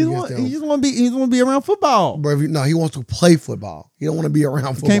lawsuit against them, He just want to be around football. but he wants to play football. He don't want to be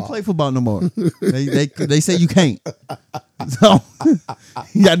around football. Can't play football no more. they say you can't. So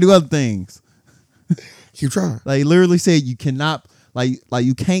you gotta do other things. Keep trying. Like literally said you cannot like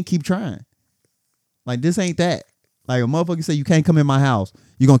you can't keep trying. Like this ain't that. Like a motherfucker say you can't come in my house.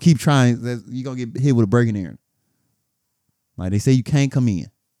 You're gonna keep trying. You're gonna get hit with a breaking iron. Like they say you can't come in.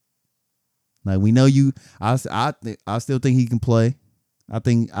 Like we know you. I still think he can play. I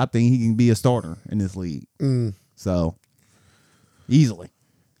think he can be a starter in this league. So easily.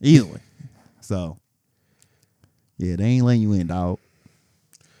 So Yeah, they ain't letting you in, dog.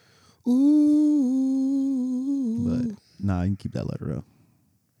 Ooh. But nah, you can keep that letter though.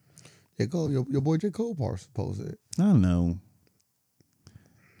 J. Cole, your boy J. Cole posted it. I know,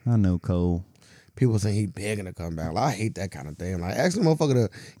 Cole. People saying he begging to come back. Like, I hate that kind of thing. Like, asking a motherfucker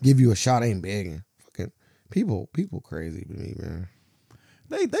to give you a shot ain't begging. Fucking people crazy to me, man.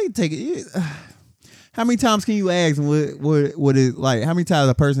 They take it. How many times can you ask what is like? How many times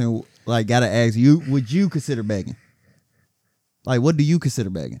a person like gotta ask you? Would you consider begging? Like, what do you consider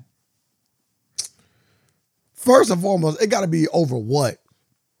begging? First and foremost, it got to be over what,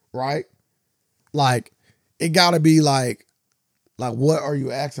 right? Like, it got to be like what are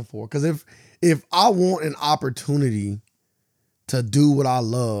you asking for? Because if I want an opportunity to do what I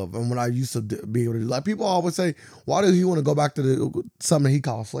love and what I used to be able to do, like people always say, why does he want to go back to something he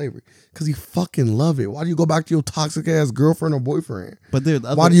calls slavery? Because he fucking love it. Why do you go back to your toxic ass girlfriend or boyfriend? But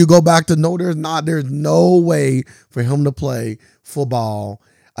why do you go back to there's no way for him to play football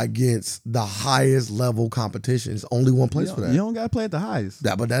against the highest level competition. It's only one place for that. You don't gotta play at the highest.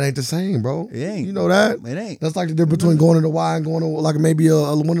 But that ain't the same, bro. It ain't. You know that? It ain't. That's like the difference between going to the Y and going to like maybe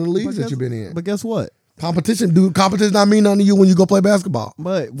one of the leagues that you've been in. But guess what? Competition not mean nothing to you when you go play basketball.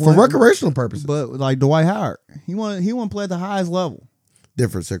 But for recreational purposes. But like Dwight Howard, he want to play at the highest level.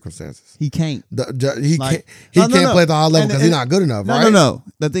 Different circumstances. He can't. He can't play at the high level because he's not good enough, right? No.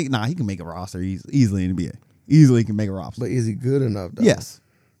 The thing, he can make a roster easily in the NBA. Easily can make a roster. But is he good enough, though? Yes.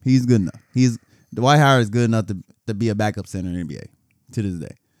 He's good enough. Dwight Howard is good enough to be a backup center in the NBA to this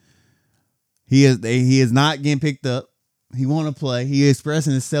day. He is not getting picked up. He want to play. He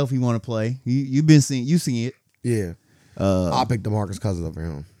expressing himself. He want to play. You seen it. Yeah. I'll pick DeMarcus Cousins over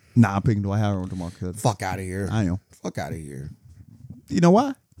him. Nah, I'm picking Dwight Howard with DeMarcus Cousins. Fuck out of here. I am. Fuck out of here. You know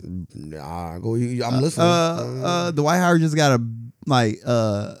why? Nah, go. I'm listening. Dwight Howard just got in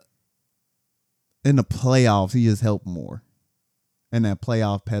the playoffs. He just helped more. And that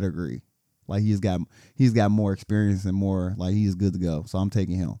playoff pedigree, like he's got more experience and more like he's good to go. So I'm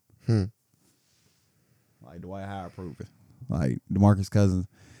taking him. Like Dwight Howard proved it. Like DeMarcus Cousins,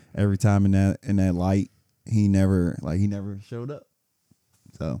 every time in that light, he never showed up.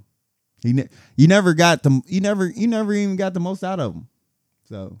 So you never even got the most out of him.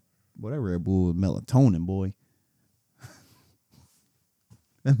 So whatever Red Bull is melatonin, boy.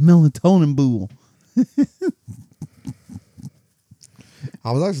 That melatonin bull.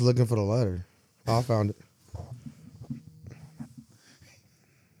 I was actually looking for the letter. Oh, I found it.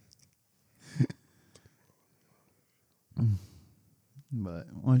 But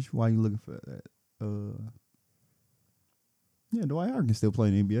why you looking for that? Yeah, Dwight Howard can still play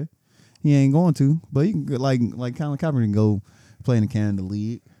in the NBA. He ain't going to, but he can like Colin Kaepernick can go play in the Canada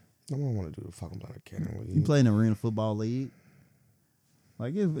League. I don't want to do the fucking Canada League. He play in the Arena Football League.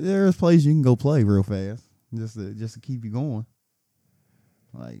 Like there's places you can go play real fast, just to keep you going.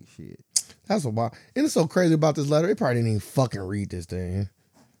 Like shit. That's and it's so crazy about this letter. They probably didn't even fucking read this thing.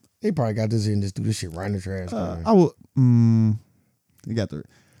 They probably got this and just do this shit right in the trash. I would.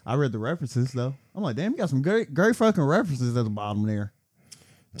 I read the references though. I'm like, damn, you got some great fucking references at the bottom there.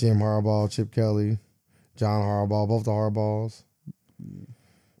 Jim Harbaugh, Chip Kelly, John Harbaugh, both the Harbaughs.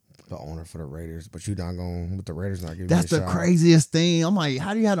 The owner for the Raiders, but you not going with the Raiders not giving. That's the craziest thing. I'm like,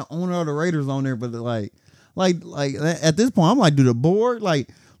 how do you have the owner of the Raiders on there? But like at this point, I'm like, do the board like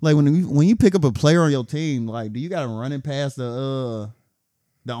when you pick up a player on your team, like, do you got to run it past the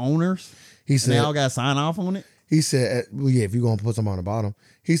owners? He said they all got to sign off on it. He said, well, yeah, if you're going to put something on the bottom.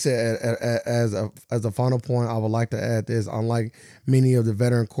 He said, as a final point, I would like to add this. Unlike many of the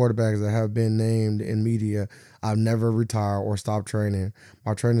veteran quarterbacks that have been named in media, I've never retired or stopped training.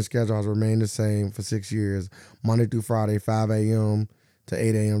 My training schedule has remained the same for 6 years, Monday through Friday, 5 a.m. to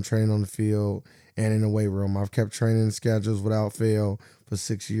 8 a.m. training on the field and in the weight room. I've kept training schedules without fail for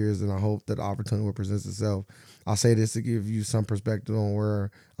 6 years, and I hope that the opportunity will present itself. I'll say this to give you some perspective on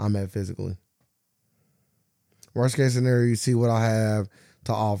where I'm at physically. Worst case scenario, you see what I have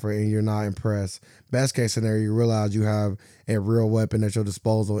to offer and you're not impressed. Best case scenario, you realize you have a real weapon at your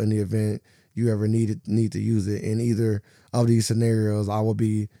disposal in the event you ever need to use it. In either of these scenarios, I will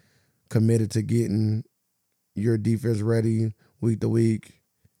be committed to getting your defense ready week to week,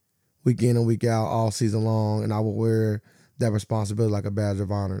 week in and week out, all season long, and I will wear that responsibility like a badge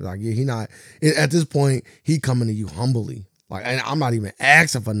of honor. Like, yeah, he not at this point, he coming to you humbly. Like, and I'm not even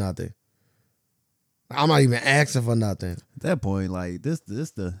asking for nothing. I'm not even asking for nothing. At that point, like this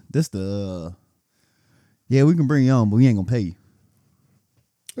yeah, we can bring you on, but we ain't gonna pay you.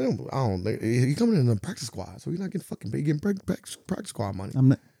 I don't. He coming in the practice squad, so he's not getting fucking paid. Getting practice squad money.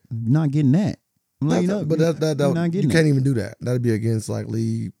 I'm not getting that. I'm letting you know. But you can't even do that. That'd be against like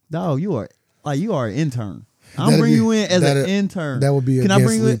league. No, you are an intern. I'm bringing you in as an intern. That would be Can I against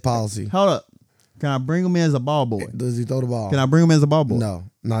bring you in? league policy. Hold up. Can I bring him in as a ball boy? Does he throw the ball? Can I bring him as a ball boy? No,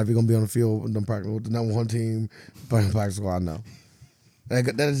 not if you're gonna be on the field with them practice with the number one team playing practice squad. No,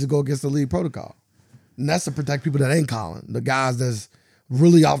 that is to go against the league protocol, and that's to protect people that ain't calling. The guys that's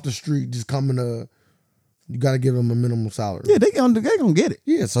really off the street just coming to. You got to give them a minimum salary. Yeah, they gonna get it.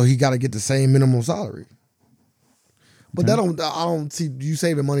 Yeah, so he got to get the same minimum salary. But I don't see you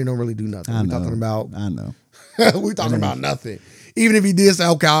saving money don't really do nothing. I We're know. talking about I know. we're talking about nothing. Even if he did say,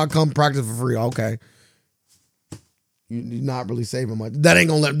 okay, I'll come practice for free. Okay. You're not really saving money. That ain't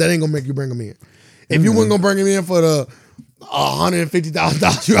gonna make you bring him in. If you weren't gonna bring him in for the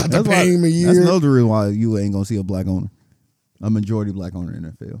 $150,000 you have to pay him a year. That's another reason why you ain't gonna see a black owner, a majority black owner in the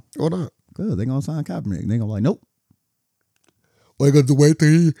NFL. Why not? Because they gonna sign Kaepernick. They gonna like, nope. Well, they got to wait till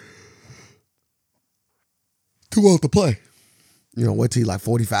he too old to play. You know, wait till he like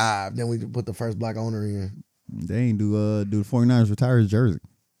 45. Then we put the first black owner in. They ain't do the 49ers retire his jersey.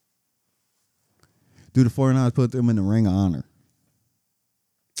 Do the 49ers put them in the ring of honor?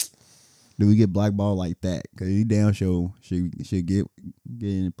 Do we get blackballed like that? Because he damn sure should get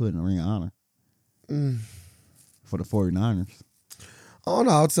put in the ring of honor for the 49ers. Oh,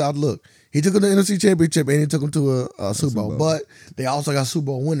 no, outside look. He took him to the NFC Championship and he took him to a Super Bowl. But they also got Super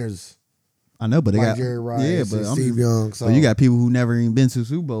Bowl winners. I know, but they like got Jerry Rice, yeah, and but Steve Young. So but you got people who never even been to the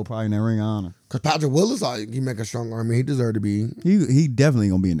Super Bowl probably in that ring of honor. because Patrick Willis, he make a strong army. He deserved to be. He definitely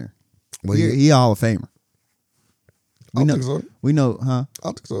gonna be in there. Well, He a Hall of Famer. I think so. We know, huh? I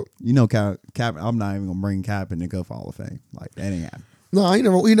think so. You know, Cap. I'm not even gonna bring Kaepernick up for Hall of Fame. Like that ain't happening. No, he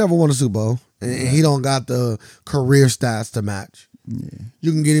never won a Super Bowl, and he don't got the career stats to match. Yeah,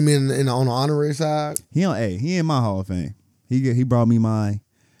 You can get him in on the honorary side. he in my Hall of Fame. He brought me my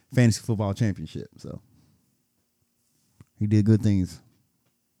fantasy football championship. So he did good things.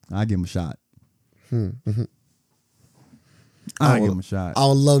 I give him a shot. Mm-hmm. I give him a shot. I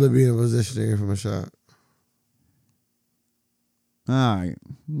would love to be in a position to give him a shot. All right,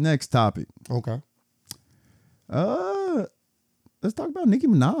 next topic. Okay. Let's talk about Nicki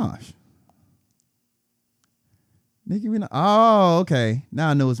Minaj. Nicki Minaj. Oh, okay. Now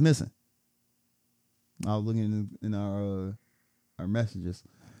I know what's missing. I was looking in our messages.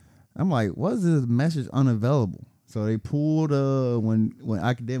 I'm like, what is this message unavailable? So they pulled when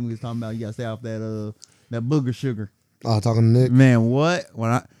academic was talking about you gotta stay off that booger sugar. Oh, talking to Nick. Man, what when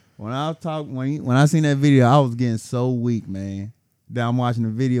I seen that video, I was getting so weak, man. Then I'm watching the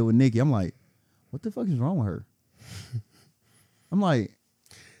video with Nicki. I'm like, what the fuck is wrong with her? I'm like,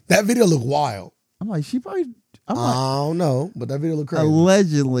 that video looked wild. I'm like, she probably. I'm like, I don't know, but that video looked crazy.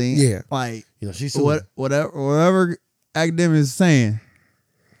 allegedly, Yeah. like You know, she's whatever academic is saying,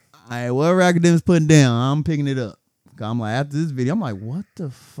 whatever academic's putting down, I'm picking it up. I'm like, after this video, I'm like, what the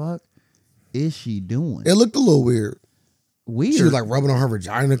fuck is she doing? It looked a little weird. Weird. She was like rubbing on her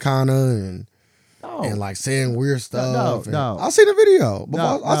vagina, kinda, and no, and like saying weird stuff. No. I seen the video, but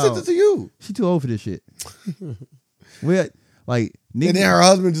No, I sent it to you. she too old for this shit. we had, like Nicki, And then her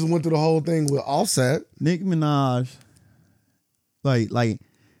husband just went through the whole thing with Offset. Nicki Minaj. Like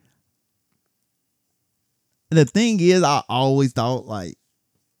the thing is, I always thought like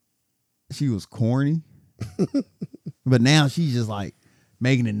she was corny, but now she's just like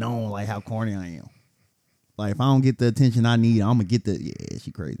making it known like how corny I am. Like if I don't get the attention I need, I'm gonna get the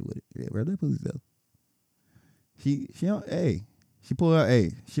she crazy with it. Yeah, where that pussy go? She don't, she pull out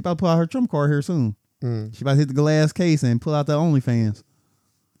she about to pull out her Trump card here soon. She about to hit the glass case and pull out the OnlyFans.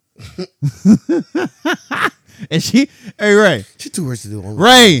 And hey Ray, She too rich to do OnlyFans.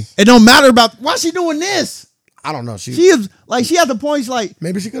 Ray, it don't matter about why she doing this. I don't know. She is like she at the point she's like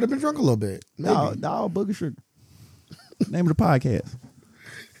Maybe she could have been drunk a little bit. Maybe. no booger sugar. Name of the podcast.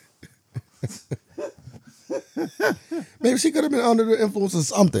 Maybe she could have been under the influence of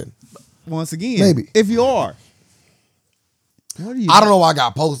something. Once again, Maybe. if you are, what are you? I don't know why I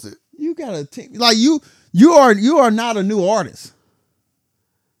got posted. You gotta like you are not a new artist.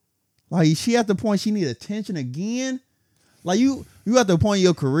 Like she at the point she need attention again. Like you at the point in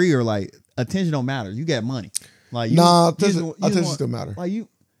your career like attention don't matter. You got money. Like attention still matter. Like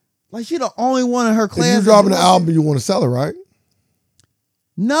she the only one in her class. If you dropping the album, you want to sell it, right?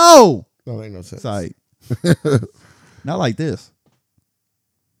 No, No, that ain't no sense. it's like not like this.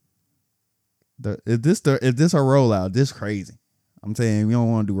 If this her rollout, this crazy. I'm saying we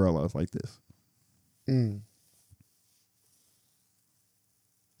don't want to do rollouts like this. Let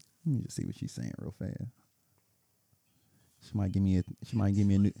me just see what she's saying real fast. She might give me a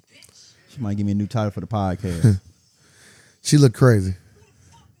new title for the podcast. She looked crazy.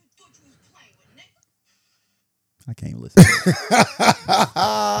 I can't listen.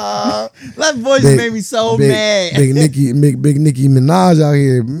 That voice made me so mad. Big Nicki Minaj out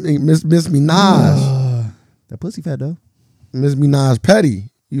here. Miss Minaj. That pussy fat though. Miss Minaj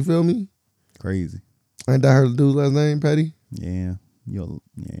Petty. You feel me? Crazy. Ain't that her dude's last name, Petty? Yeah.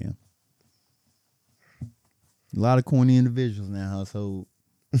 Yeah. A lot of corny individuals in that household.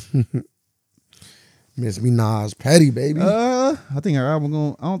 Miss Minaj Petty, baby. I don't think her album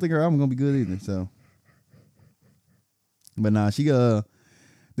gonna be good either. So, but nah, she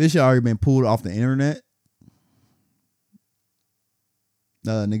this shit already been pulled off the internet.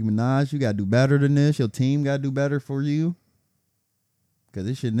 Nicki Minaj, you gotta do better than this. Your team gotta do better for you, cause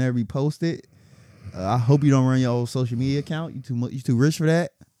it should never be posted. I hope you don't run your old social media account. You too rich for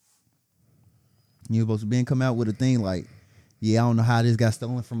that. You're supposed to come out with a thing like, yeah, I don't know how this got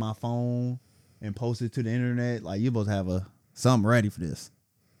stolen from my phone and posted to the internet. Like, you're supposed to have something ready for this.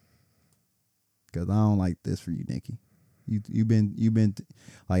 Cause I don't like this for you, Nicki. You've been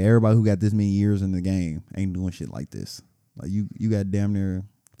like everybody who got this many years in the game ain't doing shit like this. Like you got damn near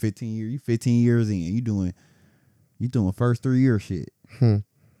 15 years. You 15 years in. You doing first 3 year shit.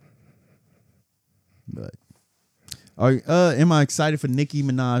 But am I excited for Nicki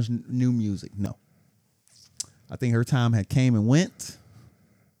Minaj new music? No. I think her time had came and went.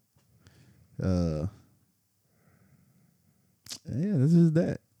 Yeah, this is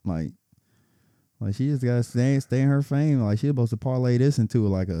that. Like she just gotta stay in her fame. Like she's supposed to parlay this into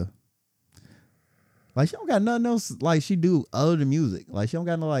like she don't got nothing else like she do other than music. Like she don't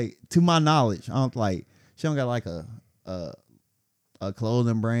got no like, to my knowledge, she don't got like a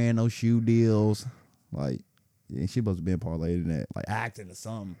clothing brand, no shoe deals. Like yeah, she supposed to be parlayed in that, like acting or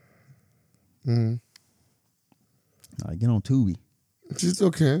something. Like get on Tubi. She's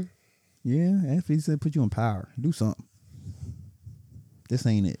okay. Yeah, Anthony said put you in power. Do something. This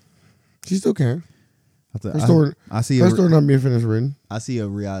ain't it. She still can. I see her story not being finished written. I see a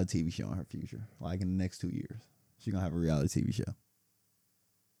reality TV show in her future. Like in the next 2 years. She's gonna have a reality TV show.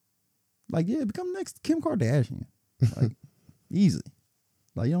 Like, yeah, become the next Kim Kardashian. Like, easily.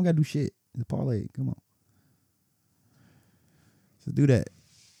 Like, you don't gotta do shit. It's parlay. Come on. So do that.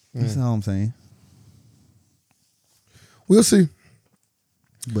 That's all I'm saying. We'll see.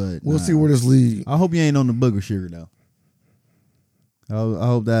 But we'll see where this leads. I hope you ain't on the booger sugar though. I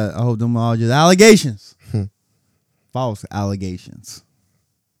hope them all just allegations. False allegations.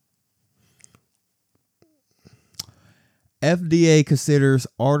 FDA considers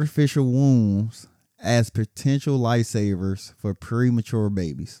artificial wombs as potential lifesavers for premature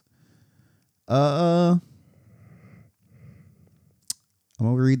babies. I'm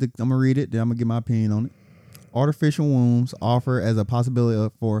gonna read it, then I'm gonna give my opinion on it. Artificial wombs offer as a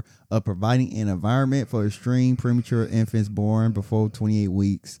possibility for providing an environment for extreme premature infants born before 28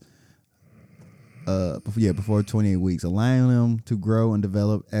 weeks. Before 28 weeks, allowing them to grow and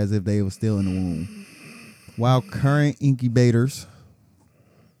develop as if they were still in the womb. While current incubators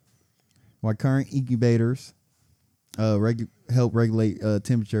help regulate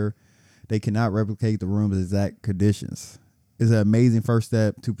temperature, they cannot replicate the room's exact conditions. It's an amazing first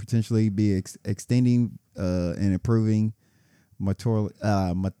step to potentially be extending and improving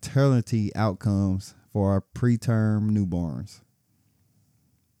maternity outcomes for our preterm newborns.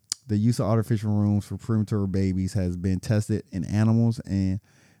 The use of artificial wombs for premature babies has been tested in animals,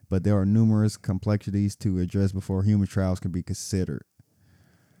 but there are numerous complexities to address before human trials can be considered.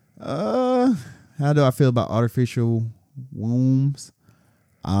 How do I feel about artificial wombs?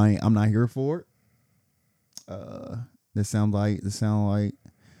 I'm not here for it. This sound like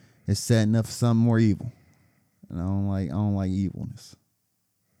it's setting up for something more evil, and I don't like evilness.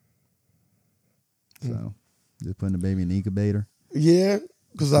 So, just putting the baby in the incubator. Yeah,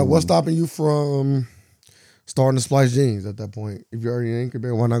 because what's stopping you from starting to splice genes at that point? If you're already in an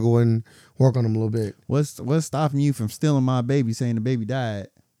incubator, why not go and work on them a little bit? What's stopping you from stealing my baby, saying the baby died?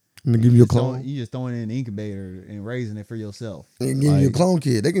 And they give you a clone. You just throwing it in the incubator and raising it for yourself. And give you a clone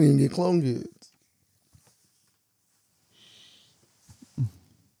kid. They can even get clone kids.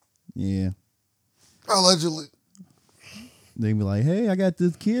 Yeah. Allegedly. They be like, hey, I got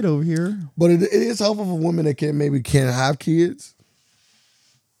this kid over here. But it is helpful for women that can't have kids.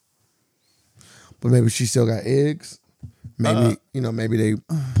 But maybe she still got eggs. Maybe, maybe they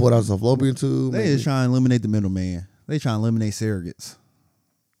pulled out some fallopian tube. They just trying to eliminate the middleman. They trying to eliminate surrogates.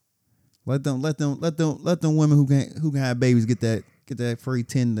 Let them women who can have babies get that free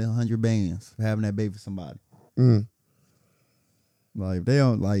 10 to 100 bands for having that baby for somebody. Like they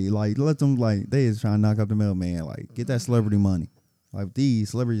don't like let them they just trying to knock up the middleman. Like get that celebrity money. Like these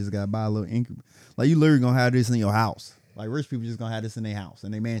celebrities got to buy a little incubator. Like you literally gonna have this in your house. Like rich people just gonna have this in their house,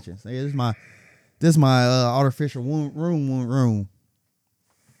 in their mansions. Hey, this is my artificial room.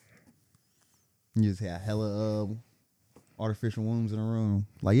 You just had hella artificial wombs in a room.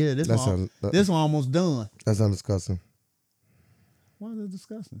 Like, yeah, this That's one almost done. That sounds disgusting. Why is that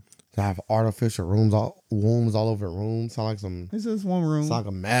disgusting? To have artificial wombs all over the room sound like some. It's just one room. It's like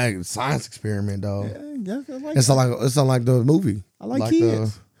a mad science experiment, though. Yeah, I like It's not like the movie. I like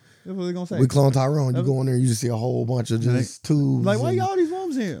kids. That's what they gonna say. We Clone Tyrone. You go in there, you just see a whole bunch of just tubes. Like, why y'all these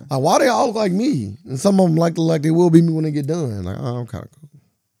wombs here? Like, why they all look like me? And some of them like they will be me when they get done. Like, oh, I'm kind of cool.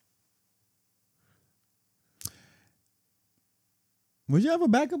 Would you have a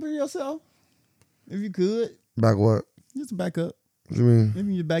backup of yourself? If you could. Back what? Just back up. What you mean? If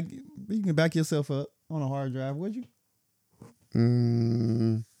you can back yourself up on a hard drive, would you?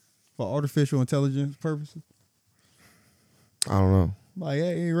 For artificial intelligence purposes? I don't know. Like,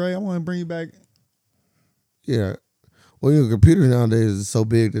 hey, Ray, I want to bring you back. Yeah. Well, your computer nowadays is so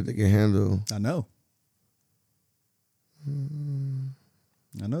big that they can handle. I know.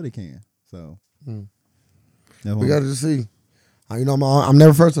 I know they can. So. We got to see. You know, I'm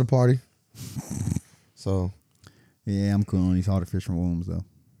never first to the party. So. Yeah, I'm cool on these artificial wombs, though.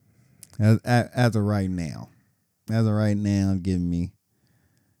 As of right now. Giving me.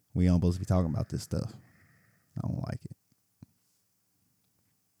 We aren't supposed to be talking about this stuff. I don't like it.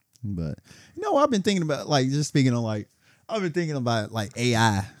 But, you know, I've been thinking about, like, just speaking of, like, I've been thinking about, like,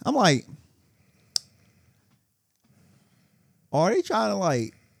 AI. I'm like, are they trying to,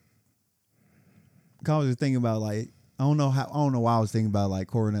 like, I was just thinking about, like, I don't know why I was thinking about, like,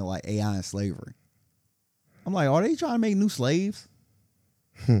 coordinate, like, AI and slavery. I'm like, are they trying to make new slaves?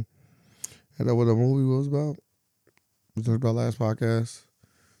 Is that what the movie was about? We talked about last podcast,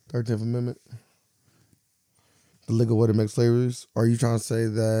 13th Amendment. The legal way to make slaves. Or are you trying to say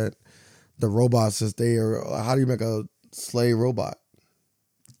that the robots, since they are, how do you make a slave robot?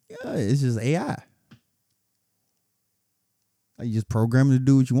 Yeah, it's just AI. Like, you just program it to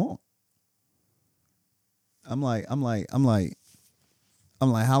do what you want. I'm like, how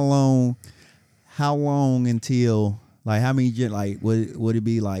long until, like, how many, like, would it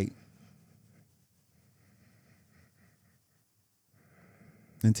be like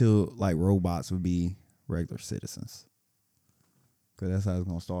until, like, robots would be regular citizens? Because that's how it's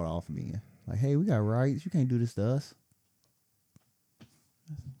going to start off being. Like, hey, we got rights. You can't do this to us.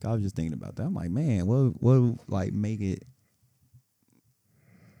 I was just thinking about that. I'm like, man, what would, like, make it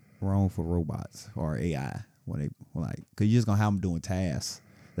wrong for robots or AI when they, like, because you're just going to have them doing tasks.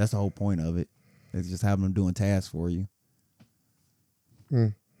 That's the whole point of it. It's just having them doing tasks for you.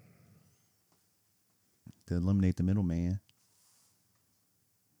 To eliminate the middleman.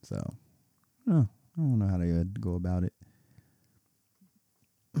 So, I don't know how they go about it.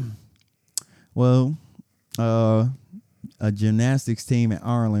 Well, a gymnastics team in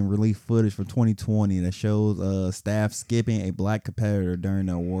Ireland released footage from 2020 that shows staff skipping a black competitor during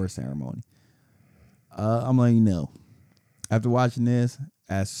the award ceremony. I'm letting you know. After watching this,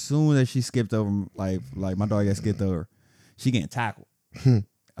 as soon as she skipped over, like my dog got skipped over, she getting tackled.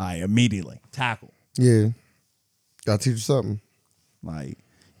 Immediately tackled. Yeah, gotta teach you something. Like,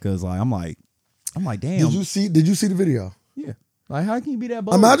 cause like I'm like, damn. Did you see the video? Yeah. Like, how can you be that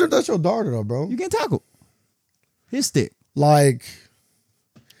bold? Imagine that's your daughter, though, bro. You getting tackled. His stick. Like,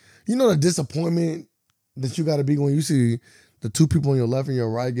 you know the disappointment that you got to be when you see the two people on your left and your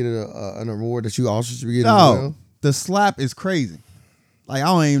right get an award that you also should be getting. No, as well? The slap is crazy. Like, I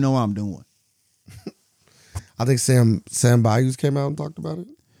don't even know what I'm doing. I think Sam Bayous came out and talked about it.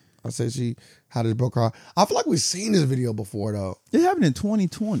 I said she had it broke her heart. I feel like we've seen this video before, though. It happened in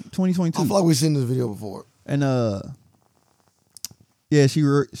 2022. I feel like we've seen this video before. And yeah,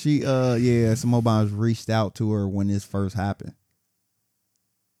 some mobiles reached out to her when this first happened.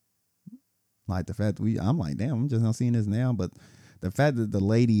 Like, the fact that I'm like, damn, I'm just not seeing this now. But the fact that the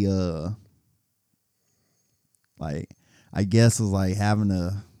lady, like, I guess was like having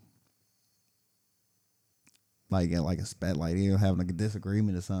a, like a spat, like they were having like a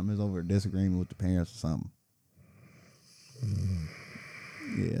disagreement or something. It was over a disagreement with the parents or something.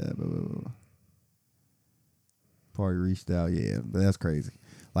 Yeah, but party reached out. Yeah, but that's crazy.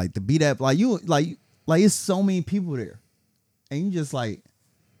 Like, to be that, like, you, like it's so many people there, and you just like,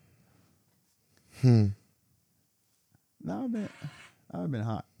 No, I've been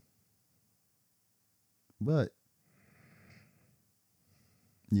hot, but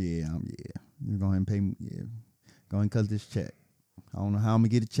yeah, you're going to pay me. Yeah, go ahead and cut this check. I don't know how I'm gonna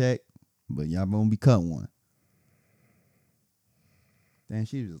get a check, but y'all gonna be cutting one. Damn,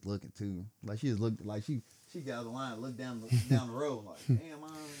 she was just looking too. Like, she was looking like she got out of the line, looked down the road, like, damn,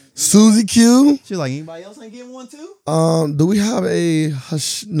 Susie Q. She's like, anybody else ain't getting one too? Do we have a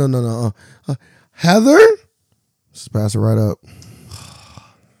no? Heather? Just pass it right up.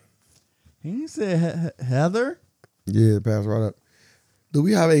 He said Heather. Yeah, pass right up. Do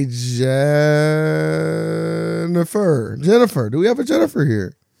we have a Jennifer? Jennifer, do we have a Jennifer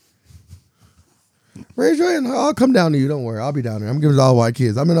here? Raise your hand. I'll come down to you. Don't worry. I'll be down there. I'm giving it all white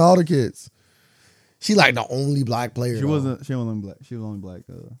kids. I'm in all the kids. She like the only black player. She though. wasn't. She was only black. She was only black.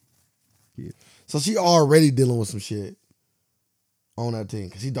 Kid. So she already dealing with some shit on that team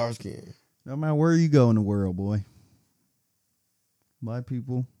because she dark skinned. No matter where you go in the world, boy, black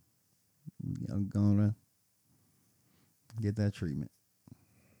people, I'm gonna get that treatment.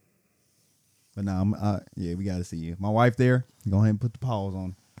 But now, yeah, we got to see you. My wife there. Go ahead and put the pause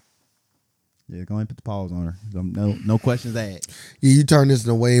on. Yeah, go ahead and put the pause on her. No questions asked. Yeah, you turn this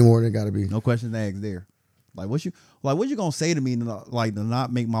into way more than it got to be. No questions asked there. Like what you gonna say to me to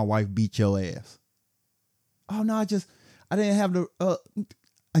not make my wife beat your ass? Oh no, I didn't have the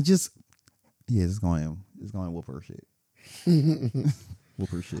yeah, it's going to whoop her shit. Whoop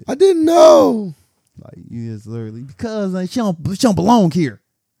her shit. I didn't know. Like you just literally because she don't belong here.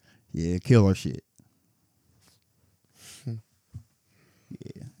 Yeah, kill her shit.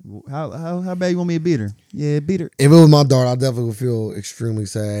 Yeah. How bad you want me to beat her? Yeah, beat her. If it was my daughter, I definitely would feel extremely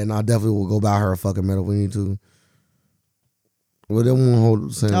sad, and I definitely would go buy her a fucking medal if we need to. Well, they won't hold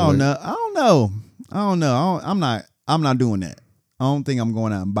the same. I don't know. I'm not doing that. I don't think I'm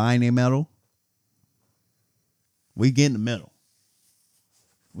going out and buying a medal. We getting the medal.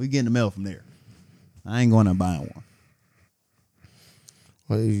 We getting the medal from there. I ain't going out buying one.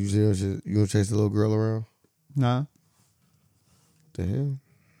 What, you gonna chase the little girl around? Nah. The hell?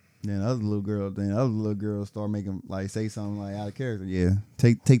 Then the other little girl start making say something out of character. Yeah,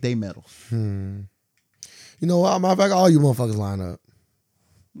 take they medals. You know what? Matter of fact, all you motherfuckers line up.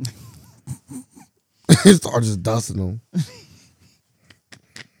 Start just dusting them.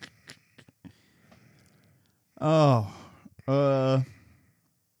 Oh, yeah,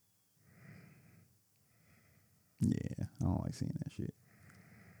 I don't like seeing that shit.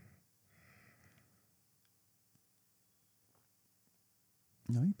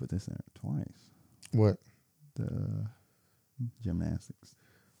 No, you put this in there twice. What? The gymnastics.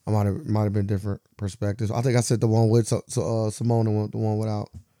 I might have been different perspectives. I think I sent the one with Simone and the one without.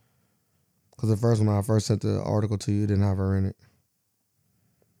 Because the first one, when I first sent the article to you, didn't have her in it.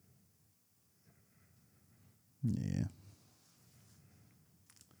 Yeah.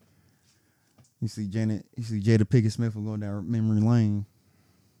 You see Jada Pinkett Smith will go down memory lane.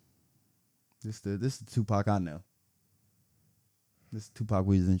 This the Tupac I know. This Tupac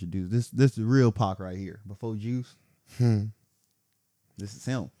we just introduced. This the real Pac right here. Before Juice. This is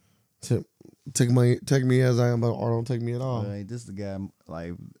him. Take me as I am, or don't take me at all. This is the guy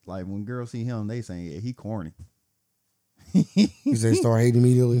like when girls see him, they saying, yeah, he corny. You say start hating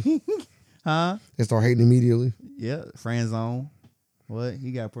immediately? Huh? They start hating immediately? Yeah, friend zone. What?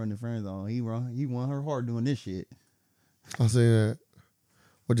 He got put in the friend zone. He won her heart doing this shit. I say that.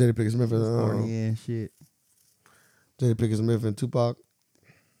 What Jada Pinkett Smith and corny ass shit. Jada Pinkett Smith and Tupac.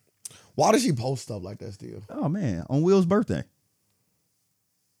 Why does she post stuff like that still? Oh man, on Will's birthday.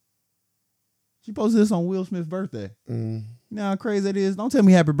 She posted this on Will Smith's birthday. You know how crazy that is? Don't tell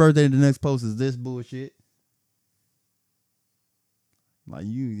me happy birthday. The next post is this bullshit. Like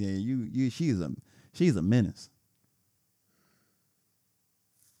she's a menace.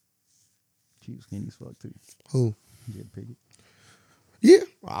 She was skinny as fuck too. Who? Jada Pinkett. Yeah,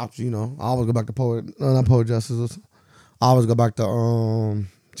 I always go back to not Poet Justice. I always go back to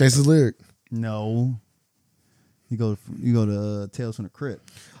Jason's Lyric. No, you go to Tales from the Crypt.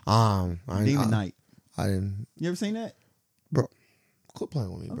 Demon Night. I didn't. You ever seen that, bro? Quit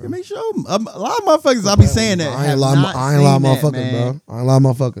playing with me, bro. Okay, make sure. A lot of motherfuckers, I'll be saying that. I ain't lying, motherfuckers, bro. I ain't lying,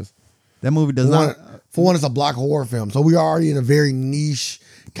 motherfuckers. That movie does not. For one, it's a black horror film, so we are already in a very niche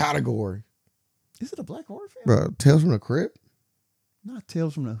category. Is it a black horror film, bro? Tales from the Crypt. Not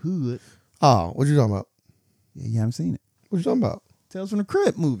Tales from the Hood. Oh, what you talking about? Yeah, you haven't seen it. What you talking about? Tales from the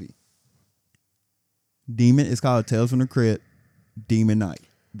Crypt movie. Demon. It's called Tales from the Crypt. Demon Night.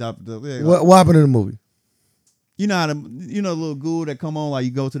 What happened in the movie? You know the little ghoul that come on, like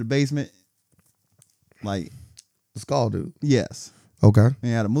you go to the basement, like the skull dude. Yes. Okay. They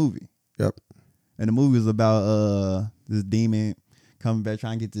had a movie. Yep. And the movie was about this demon coming back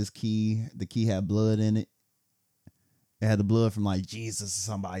trying to get this key. The key had blood in it. It had the blood from like Jesus or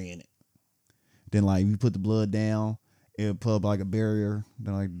somebody in it. Then like you put the blood down, it would put up like a barrier.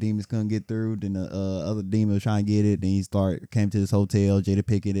 Then like demons couldn't get through. Then the other demon was trying to get it. Then he came to this hotel. Jada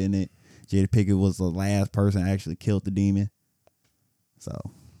Pinkett in it. Jada Pinkett was the last person that actually killed the demon. So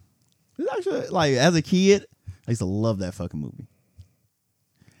it's actually like as a kid, I used to love that fucking movie.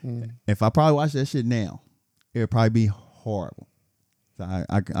 If I probably watch that shit now, it would probably be horrible.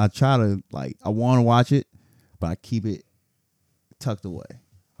 I try to like I want to watch it, but I keep it tucked away.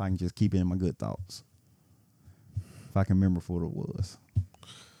 If I can just keep it in my good thoughts. If I can remember what it was.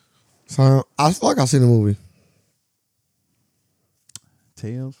 So I feel like I've seen the movie.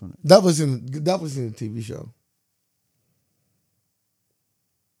 Tales from That was in the TV show.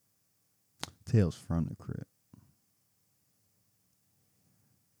 Tales from the Crypt.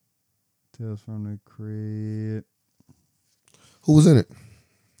 Tales from the Crypt. Who was in it?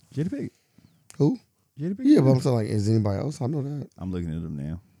 Jada Pinkett. Who? Jada Pinkett. Yeah, but I'm saying like, is anybody else? I know that. I'm looking at them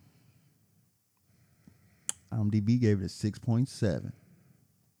now. IMDb gave it a 6.7.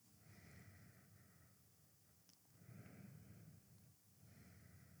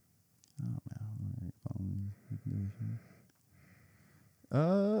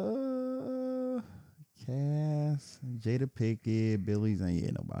 Cass, Jada Pinkett, Billy Zane.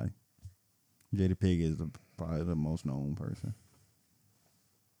 Yeah, nobody. Jada Pinkett is probably the most known person.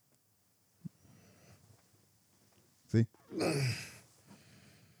 See?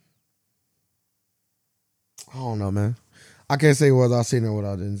 I don't know, man. I can't say whether I seen it or whether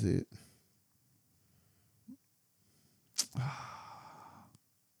I didn't see it.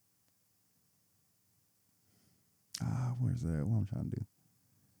 Where's that? What I'm trying to do?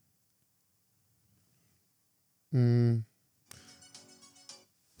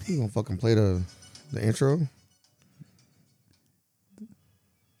 You gonna fucking play the intro?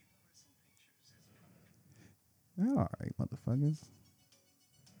 All right, motherfuckers.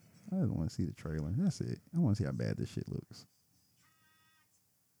 I just want to see the trailer. That's it. I want to see how bad this shit looks.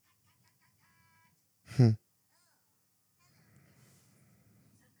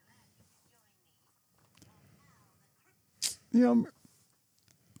 Yeah,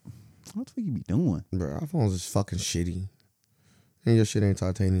 what the fuck you be doing? Bro, iPhones is fucking shitty. And your shit ain't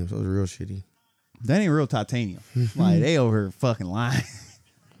titanium, so it's real shitty. That ain't real titanium. Like they over here fucking lying.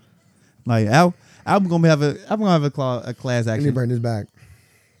 Like I'm gonna have a class I need to action. bring this back.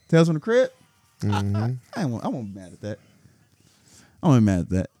 Tales from the Crypt. Mm-hmm. I won't be mad at that. I won't be mad at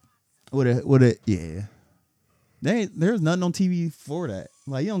that. Would it? Yeah. There's nothing on TV for that.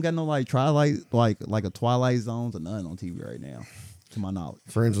 Like you don't got no like Twilight, like a Twilight Zones or nothing on TV right now, to my knowledge.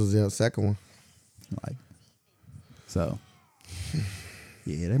 Friends was the second one. Like, so,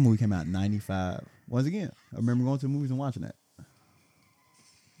 yeah, that movie came out in '95. Once again, I remember going to the movies and watching that.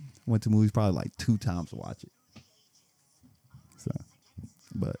 Went to movies probably like 2 times to watch it. So,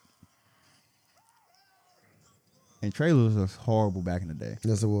 but, and trailers was horrible back in the day.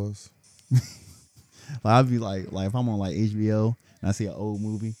 Yes, it was. Like I'd be like if I'm on like HBO and I see an old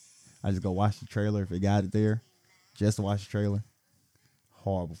movie, I just go watch the trailer if it got it there, just to watch the trailer.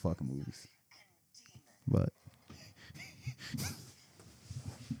 Horrible fucking movies. But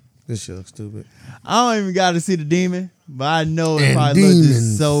This shit looks stupid. I don't even got to see the demon, but I know it And probably looked demons.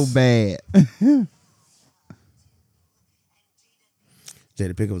 just so bad.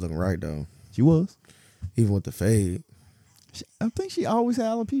 Jada Pinkett was looking right though, She was. even with the fade. I think she always had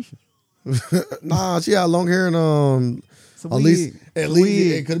alopecia. Nah, she had long hair and It's a at least wig. It's a it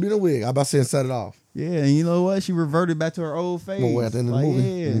wig. could have been a wig. I about to say and set it off. Yeah, and you know what? She reverted back to her old face. Well, at the end of the Like, movie.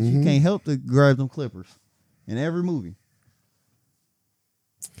 Yeah, Mhm. she can't help to grab them clippers in every movie.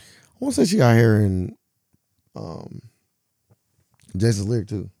 I want to say she got hair in Justice League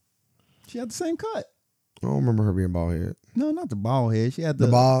too. She had the same cut. I don't remember her being bald head. No, not the bald head. She had The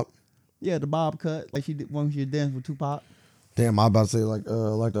bob. Yeah, the bob cut, like she did when she danced with Tupac. Damn, I about to say like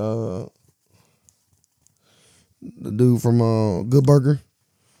the dude from Good Burger.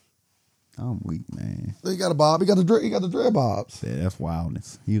 I'm weak, man. He got a bob. He got the dread bobs. Yeah, that's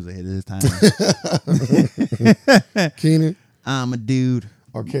wildness. He was ahead of his time. Keenan I'm a dude.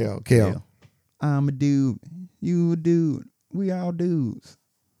 or Kale. Yeah. I'm a dude. You a dude. We all dudes.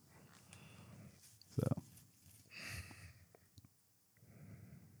 So,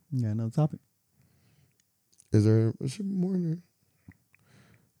 you got another topic? Is there should be more in there?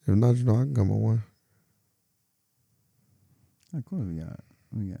 If not, you know, I can come on one. Of course we got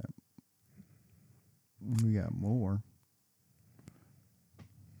more.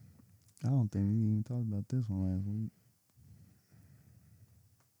 I don't think we even talked about this one last week.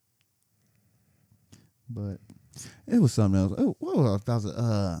 But it was something else. Oh, what was I about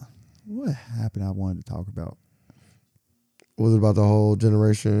to, what happened I wanted to talk about? Was it about the whole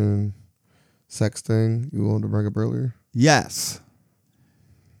generation sex thing you wanted to bring up earlier? Yes.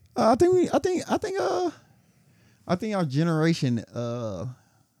 I think our generation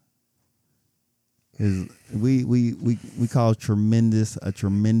is we call a tremendous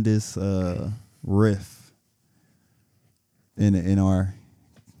rift in our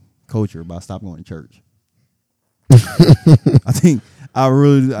culture by stopping going to church. I I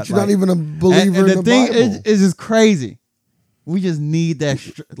really. But you're not even a believer and in the Bible. It's just crazy. We just need that.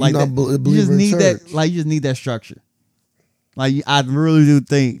 Like You're not that, a you just believer in need church. that. Like you just need that structure. Like I really do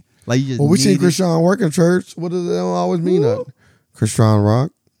think. Like you just. Well, we seen need it. Krishan work in church. What does that always mean? Woo. Krishan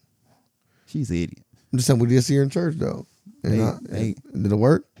Rock. She's an idiot. I'm just saying we did see her in church though. And did it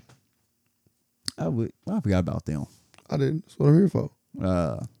work? I forgot about them. I didn't. That's what I'm here for.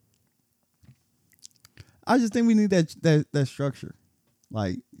 I just think we need that structure,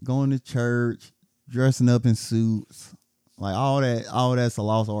 like going to church, dressing up in suits, like all that's a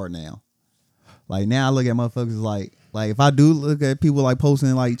lost art now. Like now I look at motherfuckers like if I do look at people like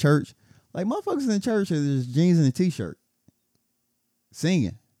posting like church, like motherfuckers in church is just jeans and a t-shirt,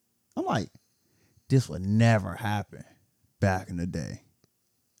 singing. I'm like, this would never happen back in the day.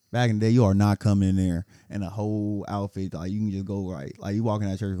 Back in the day, you are not coming in there in a whole outfit. Like you can just go right. Like you walking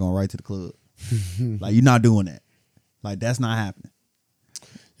out of church going right to the club. Like you're not doing that. Like that's not happening.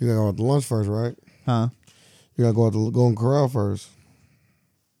 You gotta go out to lunch first, right? Huh? You gotta go out to Golden Corral first.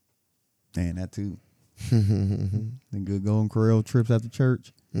 And that too. The good Golden Corral trips after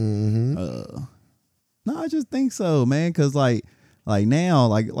church. Mm-hmm. No, I just think so, man. Cause like now,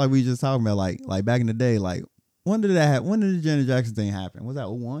 like we just talking about, like back in the day, like when did that happen? When did the Janet Jackson thing happen? Was that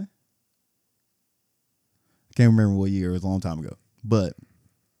 01? I can't remember what year. It was a long time ago. But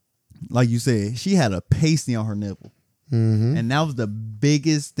like you said, she had a pasty on her nipple. Mm-hmm. And that was the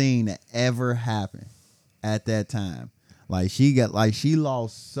biggest thing that ever happened at that time. Like she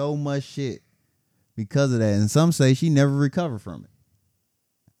lost so much shit because of that. And some say she never recovered from it.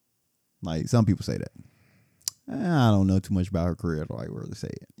 Like some people say that. I don't know too much about her career to like really say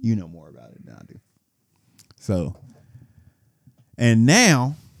it. You know more about it than I do. So, and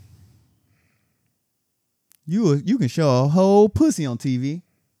now you can show a whole pussy on TV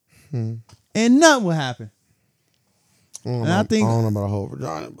and nothing will happen. I don't know about a whole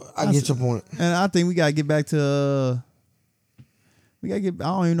vagina, but I get your point. And I think we gotta get back to I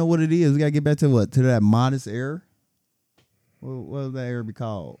don't even know what it is. We gotta get back to what? To that modest era? What would that era be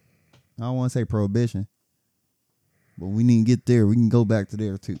called? I don't want to say prohibition. But we need to get there. We can go back to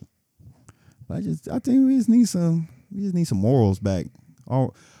there too. But I think we just need some morals back.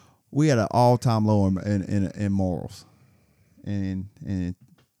 We had an all-time low in morals. And I ain't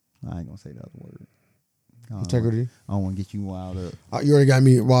gonna say the other word. Integrity. I don't want to get you wild up. You already got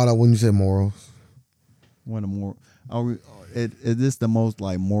me wild up when you said morals. Is this the most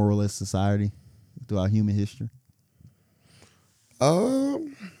like moralist society throughout human history?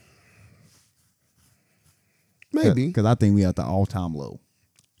 Maybe. Because I think we at the all-time low.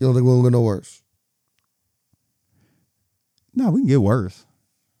 You don't think we'll get no worse? No, we can get worse.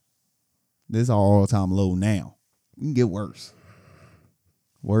 This is our all-time low now. We can get worse.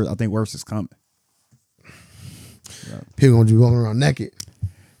 I think worse is coming. People gonna be walking around naked.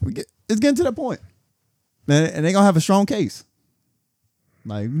 It's getting to that point. And they gonna have a strong case.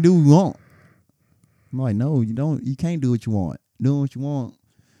 Like, do what we want. I'm like, no, you don't. You can't do what you want. Doing what you want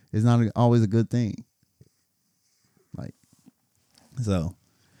is not always a good thing. Like, so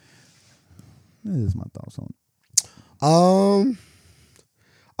this is my thoughts on it.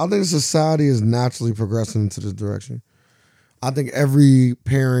 I think society is naturally progressing into this direction. I think every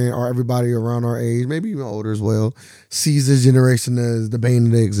parent or everybody around our age, maybe even older as well, sees this generation as the bane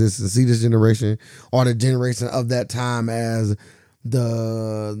of their existence. See this generation or the generation of that time as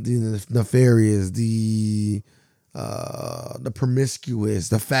the nefarious, the promiscuous,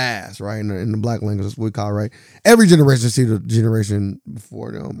 the fast, right? In the black language, that's what we call it, right? Every generation see the generation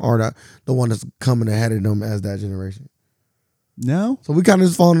before them or the one that's coming ahead of them as that generation. No. So we kind of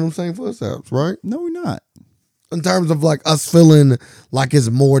just following them same footsteps, right? No, we're not. In terms of like us feeling like it's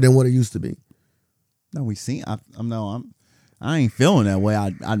more than what it used to be. No, we seen. I ain't feeling that way.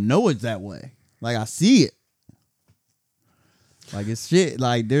 I know it's that way. Like I see it. Like it's shit.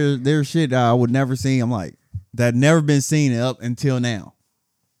 Like there's shit that I would never see. I'm like that never been seen up until now.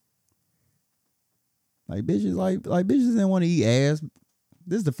 Like bitches, like bitches didn't want to eat ass.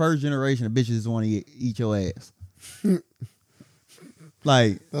 This is the first generation of bitches that want to eat your ass.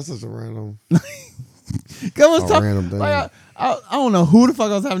 Like that's such a random. Random thing. Like I don't know who the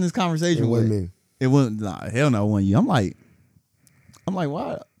fuck I was having this conversation with. Me. It wasn't. Nah, hell no, it wasn't you. I'm like,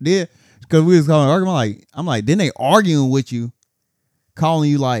 why? Because we was arguing. I'm like, then they arguing with you, calling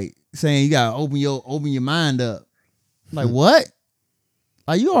you like saying you gotta open your mind up. I'm like what?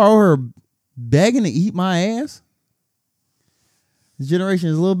 Like you are over here begging to eat my ass? This generation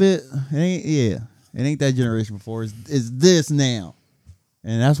is a little bit. It ain't that generation before. It's this now.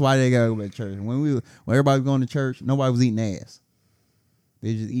 And that's why they gotta go back to church. When everybody was going to church, nobody was eating ass.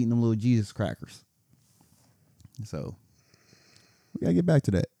 They just eating them little Jesus crackers. So gotta get back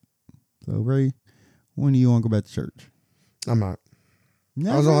to that. So Ray, when do you want to go back to church? I'm not.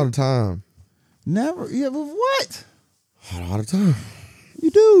 Never. I was all the time. Never. Yeah, but what? All the time.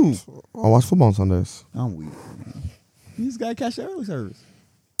 You do. I watch football on Sundays. I'm weak. Man. You just gotta catch the early service.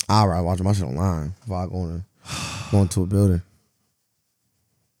 I'll ride watching my shit online before I go into a building.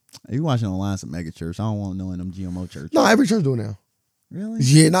 You watching online some mega church? I don't want to know in them GMO churches. No, every church do it now. Really?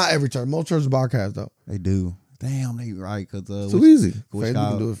 Yeah, not every church. Most churches broadcast though. They do. Damn, they right because It's too easy. Which Facebook guy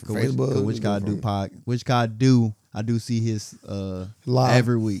can do it for Facebook. Which guy do pod? Which guy do? I do see his Live.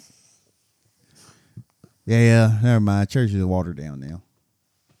 every week. Yeah, never mind. Church is watered down now.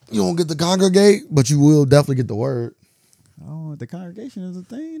 You won't get to congregate, but you will definitely get the word. Oh, the congregation is a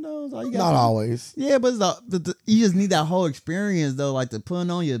thing, though. All you got Not always. Yeah, but you just need that whole experience, though, like to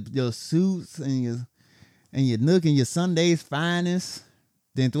putting on your suits and your nook and your Sunday's finest.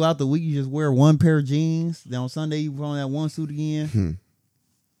 Then throughout the week, you just wear one pair of jeans. Then on Sunday, you put on that one suit again.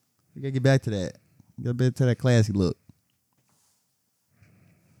 You gotta get back to that. You gotta get back to that classy look.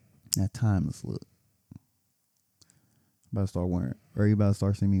 That timeless look. About to start wearing, or you about to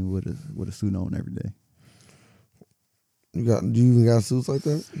start seeing me with a suit on every day. Do you even got suits like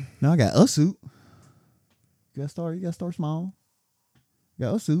that? No, I got a suit. You gotta start small. You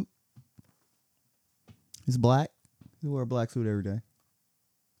got a suit. It's black. You wear a black suit every day.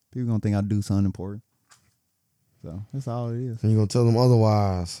 People gonna think I do something important. So that's all it is. And you gonna tell them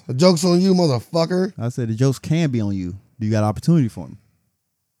otherwise. The joke's on you, motherfucker. I said the jokes can be on you. Do you got opportunity for them?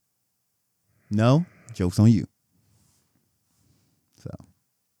 No, joke's on you. So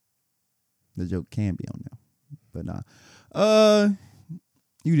the joke can be on them, but nah.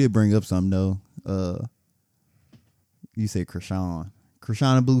 You did bring up something though. You said Krishan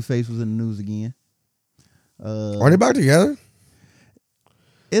and Blueface was in the news again. Are they back together?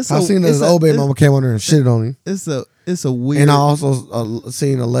 I seen this old baby mama came on there and shitted on him. It's a weird. And I also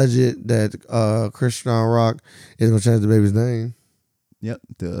seen alleged that Christian Rock is gonna change the baby's name. Yep,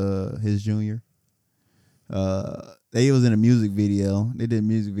 his junior. They was in a music video. They did a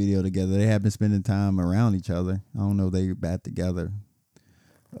music video together. They have been spending time around each other. I don't know if they back together.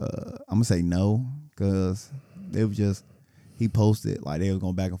 I'm gonna say no, because it was just he posted like they was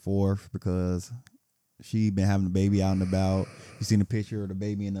going back and forth because she been having the baby out and about. You seen the picture of the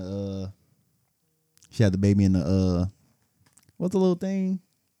baby in the she had the baby in the what's the little thing?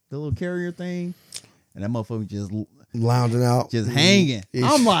 The little carrier thing. And that motherfucker just Lounging out. just hanging.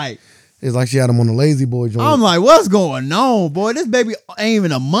 I'm like, it's like she had him on the lazy boy joint. I'm like, what's going on, boy? This baby ain't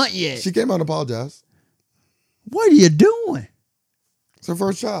even a month yet. She came out and apologized. What are you doing? It's her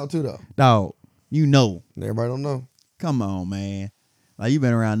first child too, though. Dog, you know. Everybody don't know. Come on, man. Like, you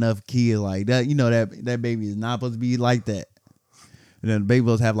been around enough kids like that. You know that baby is not supposed to be like that. And then the baby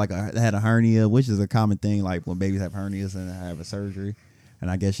supposed to have had a hernia, which is a common thing, like when babies have hernias and have a surgery.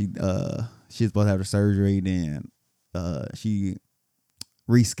 And I guess she's supposed to have the surgery, then she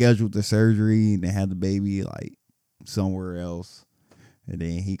rescheduled the surgery and then had the baby like somewhere else. And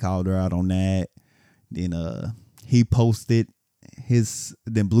then he called her out on that. Then he posted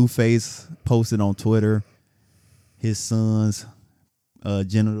then Blueface posted on Twitter his son's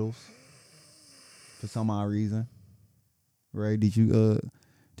genitals for some odd reason. Right? Did you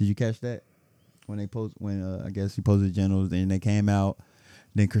catch that? When I guess he posted genitals, then they came out.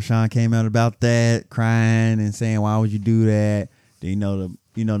 Then Krishan came out about that, crying and saying, "Why would you do that?" Then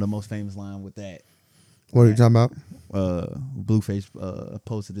you know the most famous line with that. What are you talking about? Blueface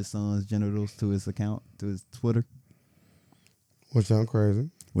posted his son's genitals to his account, to his Twitter. Which sounds crazy.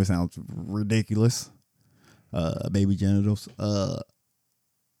 Which sounds ridiculous. Baby genitals.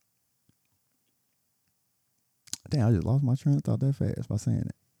 Damn, I just lost my train of thought that fast by saying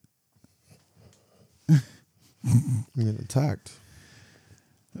it. You get attacked.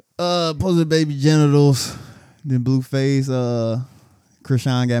 Posted baby genitals. Then Blueface,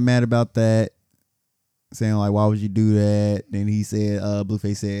 Krishan got mad about that, saying like, "Why would you do that?" Then he said,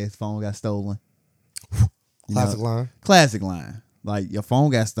 Blueface said his phone got stolen. Classic line. Like, your phone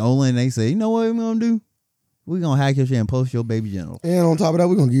got stolen, and they say, "You know what we're gonna do? We're gonna hack your shit and post your baby genitals." And on top of that,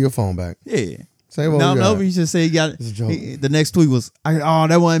 we're gonna give your phone back. Yeah. Say what No, you should say you got it. The next tweet was,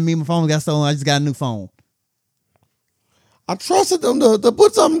 that wasn't me. My phone got stolen. I just got a new phone. I trusted them to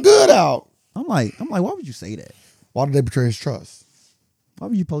put something good out. I'm like, why would you say that? Why did they betray his trust? Why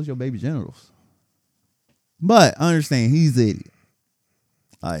would you post your baby genitals? But I understand he's the idiot.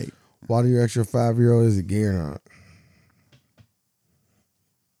 Like, why do you ask your 5-year-old is it gay or not?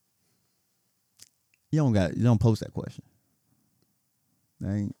 You don't post that question.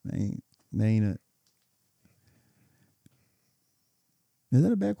 They ain't a. Is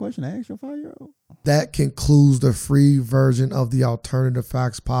that a bad question to ask your 5-year-old? That concludes the free version of the Alternative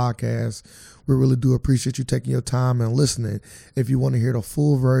Facts podcast. We really do appreciate you taking your time and listening. If you want to hear the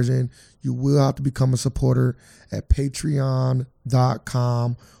full version, you will have to become a supporter at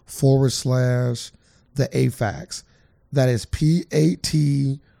patreon.com/theafacts. That is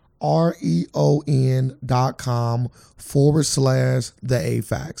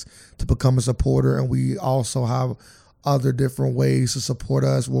patreon.com/theafacts to become a supporter. And we also have other different ways to support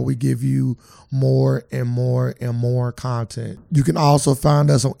us where we give you more and more and more content. You can also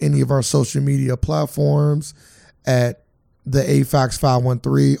find us on any of our social media platforms at the AFAX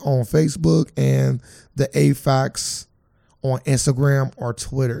 513 on Facebook and the AFAX on Instagram or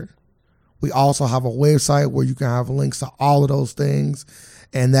Twitter. We also have a website where you can have links to all of those things,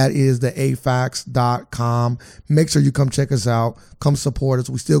 and that is theafax.com. Make sure you come check us out. Come support us.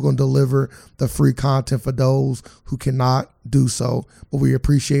 We're still going to deliver the free content for those who cannot do so, but we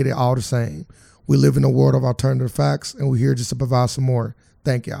appreciate it all the same. We live in a world of alternative facts, and we're here just to provide some more.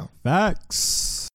 Thank y'all. Facts.